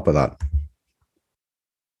on top of that.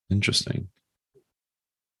 Interesting.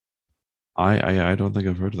 I don't think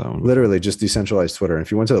I've heard of that one. Literally just decentralized Twitter. And if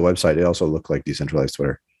you went to the website, it also looked like decentralized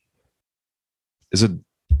Twitter. Is it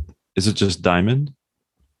just Diamond?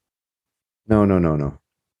 No. No.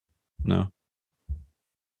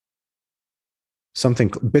 Something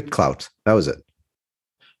BitClout. That was it.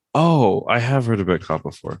 Oh, I have heard of BitClout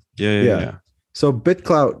before. Yeah. So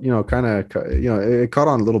BitClout, it caught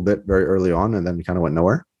on a little bit very early on and then kind of went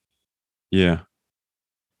nowhere. Yeah.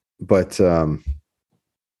 But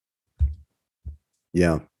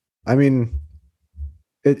yeah, I mean,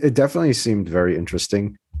 it definitely seemed very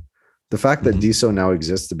interesting. The fact that DeSo now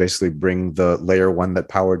exists to basically bring the layer 1 that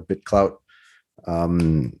powered BitClout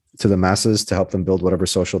to the masses to help them build whatever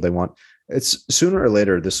social they want. It's sooner or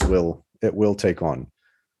later it will take on.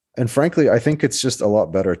 And frankly, I think it's just a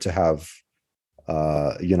lot better to have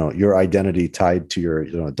your identity tied to your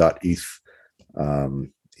 .eth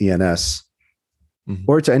ENS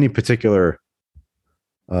or to any particular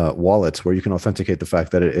wallet where you can authenticate the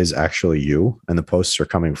fact that it is actually you and the posts are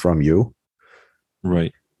coming from you.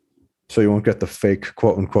 Right. So you won't get the fake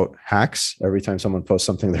quote unquote hacks every time someone posts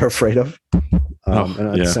something they're afraid of. And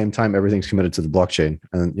at the same time, everything's committed to the blockchain.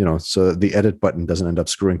 And, so the edit button doesn't end up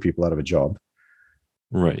screwing people out of a job.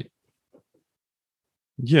 Right.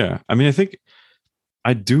 Yeah. I mean, I think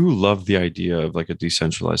I do love the idea of like a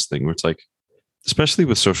decentralized thing where it's like, especially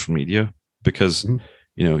with social media, because,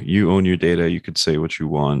 you own your data, you could say what you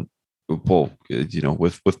want, well,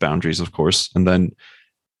 with boundaries, of course. And then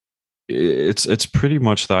it's pretty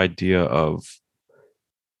much the idea of,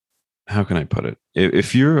 how can I put it?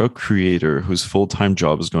 If you're a creator whose full-time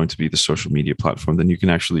job is going to be the social media platform, then you can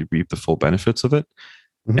actually reap the full benefits of it.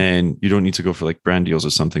 And you don't need to go for like brand deals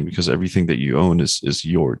or something because everything that you own is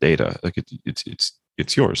your data. Like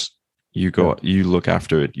it's yours. You look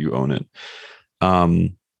after it, you own it.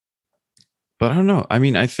 But I don't know. I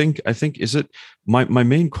mean, I think is it my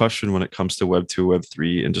main question when it comes to Web 2, Web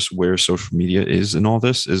 3, and just where social media is in all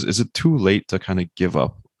this is it too late to kind of give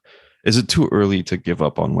up? Is it too early to give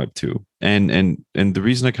up on Web 2? And the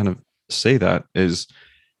reason I kind of say that is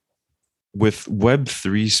with Web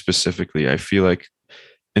 3 specifically, I feel like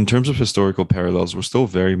in terms of historical parallels, we're still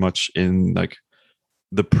very much in like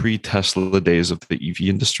the pre-Tesla days of the EV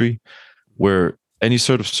industry, where any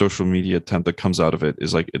sort of social media attempt that comes out of it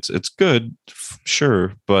is like it's good,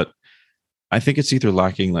 sure, but I think it's either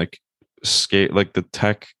lacking like scale, like the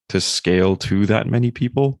tech to scale to that many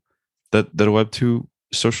people that a Web 2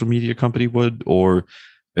 social media company would, or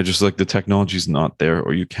it's just like the technology is not there,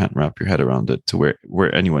 or you can't wrap your head around it to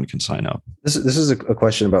where anyone can sign up. This is a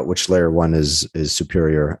question about which layer 1 is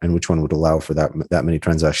superior and which one would allow for that many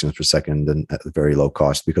transactions per second and at very low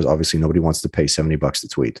cost, because obviously nobody wants to pay $70 to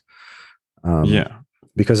tweet.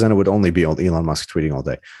 because then it would only be Elon Musk tweeting all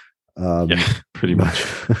day. Yeah, pretty much.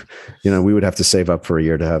 We would have to save up for a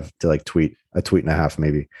year to tweet a tweet and a half,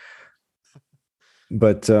 maybe.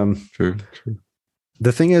 But true.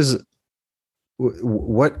 The thing is,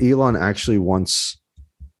 what Elon actually wants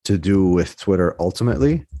to do with Twitter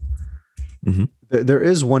ultimately, there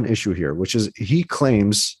is one issue here, which is he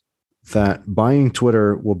claims that buying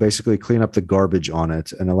Twitter will basically clean up the garbage on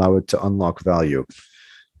it and allow it to unlock value.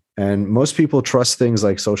 And most people trust things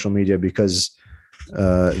like social media because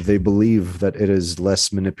they believe that it is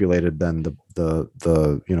less manipulated than the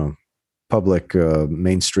public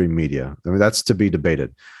mainstream media. I mean, that's to be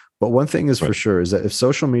debated. But one thing is for sure is that if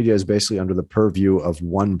social media is basically under the purview of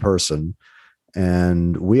one person,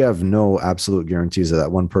 and we have no absolute guarantees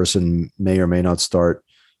that one person may or may not start,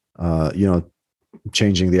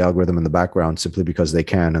 changing the algorithm in the background simply because they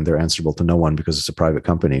can, and they're answerable to no one because it's a private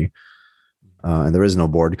company, and there is no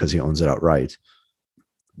board because he owns it outright,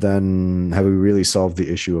 then have we really solved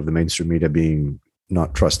the issue of the mainstream media being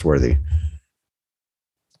not trustworthy?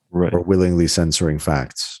 Right. Or willingly censoring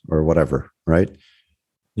facts or whatever, right?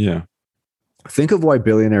 Yeah. Think of why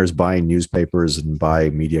billionaires buy newspapers and buy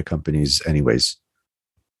media companies anyways.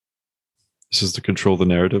 This is to control the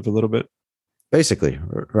narrative a little bit. Basically,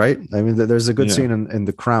 right? I mean, there's a good scene in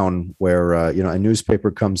The Crown where, a newspaper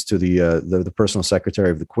comes to the personal secretary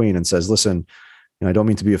of the Queen and says, listen, I don't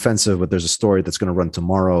mean to be offensive, but there's a story that's going to run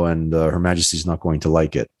tomorrow and Her Majesty's not going to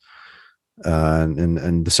like it.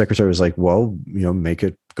 And the secretary was like, well, make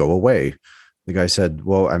it go away. The guy said,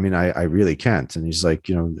 well, I mean, I really can't. And he's like,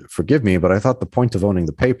 forgive me, but I thought the point of owning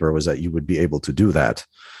the paper was that you would be able to do that.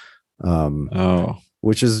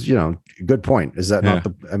 Which is, good point. Is that not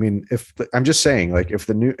I mean, I'm just saying, like,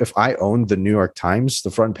 if I owned the New York Times, the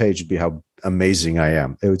front page would be how amazing I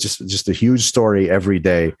am. It was just a huge story every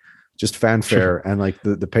day, just fanfare. And like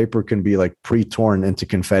the paper can be like pre-torn into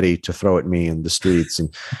confetti to throw at me in the streets.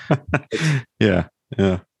 And yeah.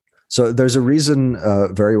 So there's a reason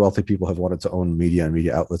very wealthy people have wanted to own media and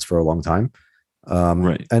media outlets for a long time.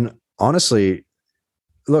 Right. And honestly,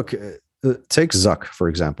 look, take Zuck, for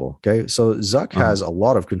example. Okay. So Zuck has a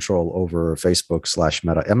lot of control over Facebook /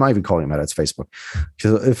 Meta. I'm not even calling it Meta, it's Facebook.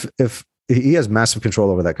 So if he has massive control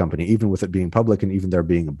over that company, even with it being public and even there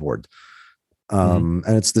being a board. And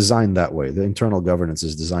it's designed that way. The internal governance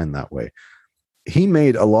is designed that way. He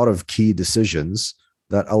made a lot of key decisions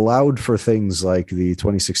that allowed for things like the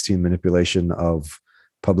 2016 manipulation of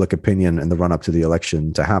public opinion in the run up to the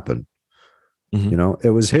election to happen.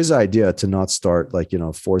 It was his idea to not start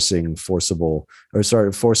forcing questionable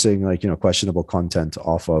content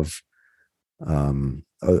off of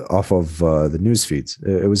the news feeds.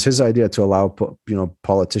 It was his idea to allow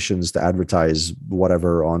politicians to advertise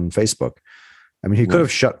whatever on Facebook. I mean, he could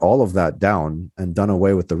have shut all of that down and done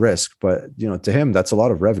away with the risk, but to him, that's a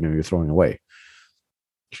lot of revenue you're throwing away.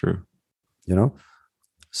 True.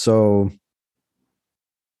 So,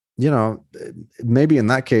 maybe in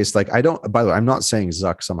that case, by the way, I'm not saying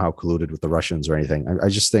Zuck somehow colluded with the Russians or anything. I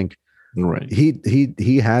just think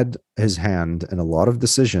he had his hand in a lot of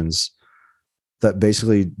decisions that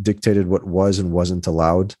basically dictated what was and wasn't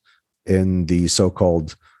allowed in the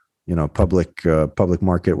so-called, public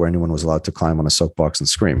market where anyone was allowed to climb on a soapbox and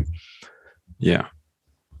scream. Yeah.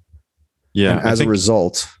 And as a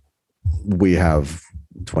result, we have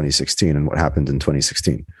 2016 and what happened in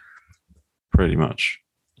 2016. Pretty much.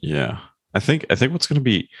 Yeah. I think what's going to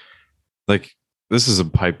be like, this is a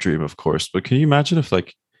pipe dream, of course, but can you imagine if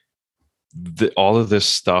all of this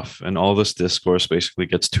stuff and all this discourse basically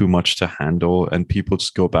gets too much to handle and people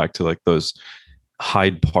just go back to those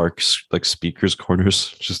Hyde Parks, speakers corners,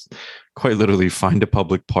 just quite literally find a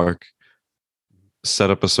public park,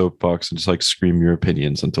 set up a soapbox and just scream your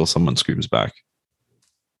opinions until someone screams back.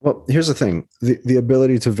 Well, here's the thing. The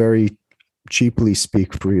ability to very cheaply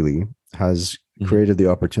speak freely has created the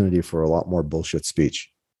opportunity for a lot more bullshit speech.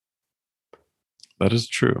 That is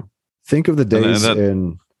true. Think of the days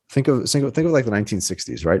think of like the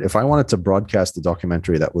 1960s, right? If I wanted to broadcast a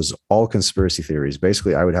documentary that was all conspiracy theories,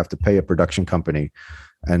 basically I would have to pay a production company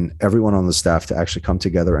and everyone on the staff to actually come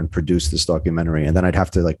together and produce this documentary. And then I'd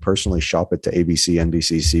have to personally shop it to ABC,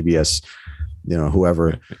 NBC, CBS,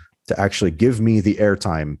 whoever, to actually give me the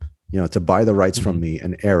airtime, to buy the rights from me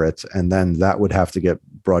and air it. And then that would have to get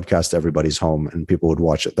broadcast to everybody's home and people would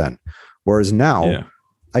watch it then. Whereas now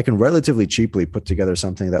I can relatively cheaply put together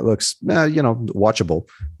something that looks, watchable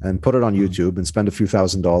and put it on YouTube and spend a few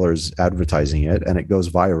 $1,000s advertising it. And it goes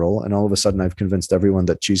viral. And all of a sudden I've convinced everyone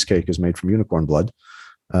that cheesecake is made from unicorn blood.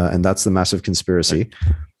 And that's the massive conspiracy.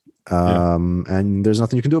 And there's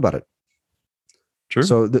nothing you can do about it. True.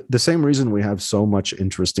 So the same reason we have so much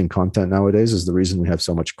interesting content nowadays is the reason we have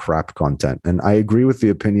so much crap content. And I agree with the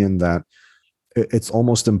opinion that it's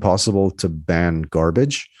almost impossible to ban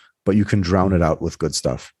garbage, but you can drown it out with good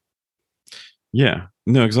stuff. Yeah,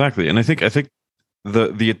 no, exactly. And I think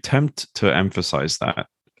the attempt to emphasize that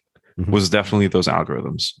was definitely those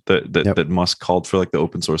algorithms that Musk called for, like the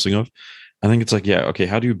open sourcing of. I think it's like, yeah, okay,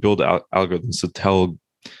 how do you build algorithms to tell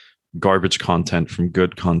garbage content from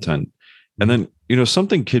good content? And then, you know,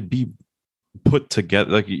 something could be put together.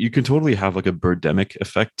 Like you can totally have like a Birdemic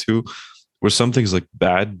effect too, where something's like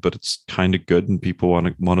bad, but it's kind of good and people want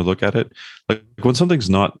to look at it. Like when something's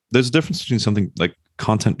not, there's a difference between something like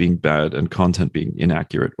content being bad and content being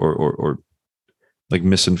inaccurate or like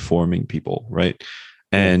misinforming people, right?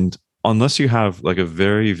 And unless you have like a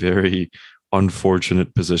very, very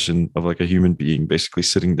unfortunate position of like a human being basically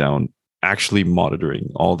sitting down, actually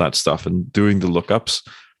monitoring all that stuff and doing the lookups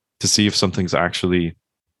to see if something's actually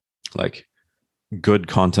like good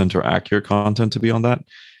content or accurate content to be on that,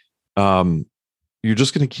 you're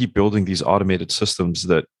just going to keep building these automated systems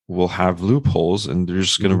that will have loopholes, and they're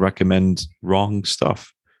just going to recommend wrong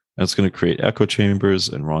stuff. And it's going to create echo chambers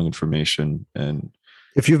and wrong information. And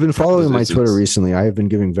if you've been following my Twitter recently, I have been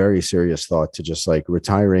giving very serious thought to just like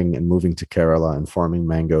retiring and moving to Kerala and farming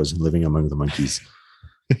mangoes and living among the monkeys.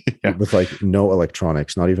 With like no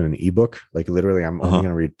electronics, not even an ebook. Like literally, I'm only going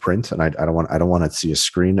to read print, and I don't want to see a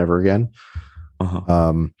screen ever again.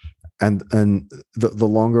 And the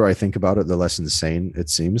longer I think about it, the less insane it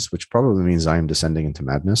seems, which probably means I am descending into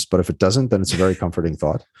madness. But if it doesn't, then it's a very comforting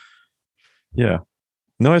thought. Yeah,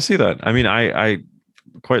 no, I see that. I mean, I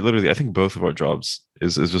quite literally, I think both of our jobs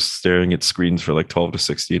is just staring at screens for like 12 to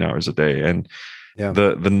 16 hours a day, and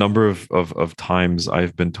the number of times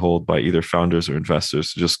I've been told by either founders or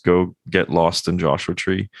investors to just go get lost in Joshua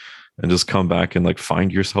Tree and just come back and like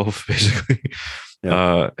find yourself basically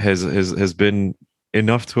has been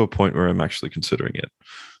enough to a point where I'm actually considering it.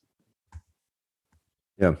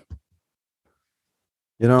 Yeah.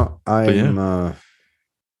 You know, I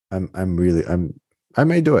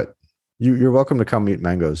may do it. You're welcome to come eat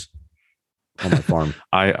mangoes on my farm.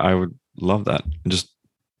 I would love that. Just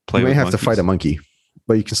play. You may have to fight a monkey,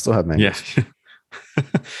 but you can still have mangoes. Yeah.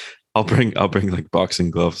 I'll bring like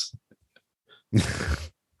boxing gloves.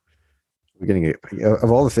 We're getting it.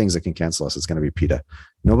 Of all the things that can cancel us, it's going to be PETA.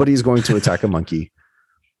 Nobody's going to attack a monkey.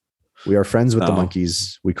 We are friends with the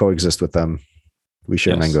monkeys. We coexist with them. We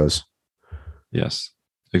share mangoes. Yes,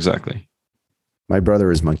 exactly. My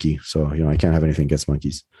brother is monkey, so I can't have anything against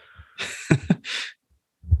monkeys.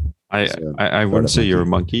 I wouldn't say you're a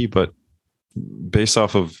monkey, but based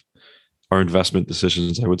off of our investment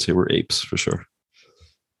decisions, I would say we're apes for sure.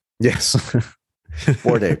 Yes.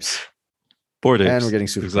 Bored apes. Bored apes. And we're getting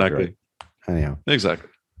super exactly. Right? Anyhow. Exactly.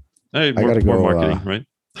 Hey, more marketing, right?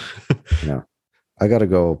 Yeah. I gotta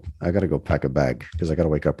go pack a bag because I gotta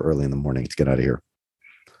wake up early in the morning to get out of here.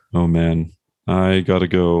 Oh man. I gotta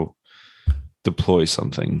go deploy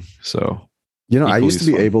something. So I used to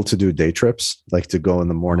be able to do day trips, like to go in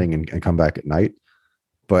the morning and come back at night.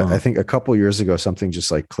 But I think a couple years ago, something just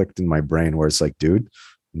like clicked in my brain where it's like, dude,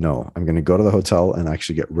 no, I'm going to go to the hotel and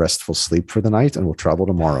actually get restful sleep for the night, and we'll travel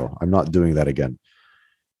tomorrow. I'm not doing that again.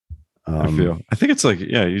 I think it's like,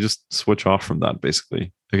 you just switch off from that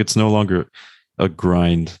basically. Like it's no longer a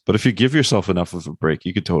grind, but if you give yourself enough of a break,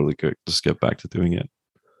 you could totally just get back to doing it.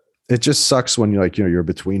 It just sucks when you're like, you're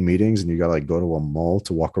between meetings and you got to like go to a mall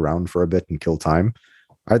to walk around for a bit and kill time.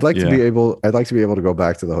 I'd like to be able to go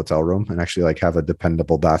back to the hotel room and actually like have a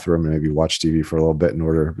dependable bathroom and maybe watch TV for a little bit and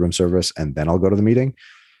order room service, and then I'll go to the meeting.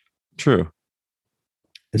 True.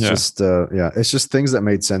 It's it's just things that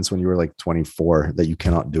made sense when you were like 24 that you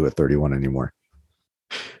cannot do at 31 anymore.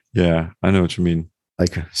 Yeah, I know what you mean.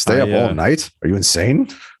 Like stay up all night? Are you insane?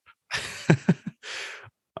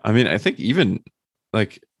 I mean, I think even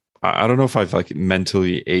like, I don't know if I've like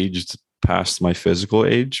mentally aged past my physical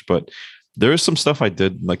age, but there is some stuff I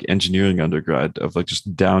did like engineering undergrad of like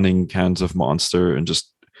just downing cans of Monster and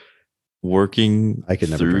just working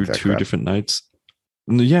through two different nights.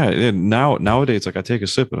 Yeah. Nowadays, like I take a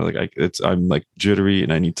sip and I'm like jittery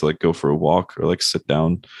and I need to like go for a walk or like sit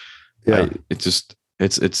down. Yeah.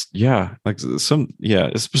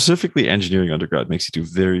 Specifically engineering undergrad makes you do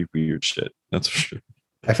very weird shit. That's for sure.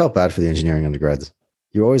 I felt bad for the engineering undergrads.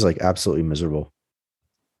 You're always like absolutely miserable.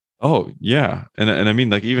 Oh yeah. And I mean,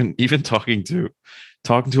 like even talking to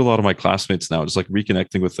a lot of my classmates now, just like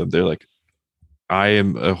reconnecting with them, they're like, I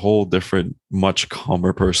am a whole different, much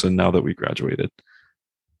calmer person now that we graduated.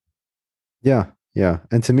 Yeah. Yeah.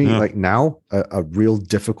 And to me, like now a real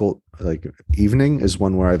difficult like evening is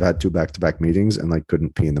one where I've had 2 back-to-back meetings and like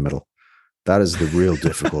couldn't pee in the middle. That is the real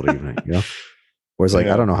difficulty, you know? Whereas like,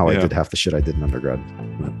 I don't know how I did half the shit I did in undergrad.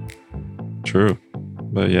 But, true.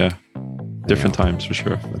 But yeah, different times for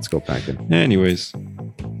sure. Let's go packing. Anyways,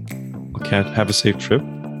 have a safe trip.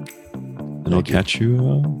 And I'll catch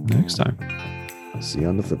you next time. See you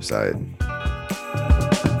on the flip side.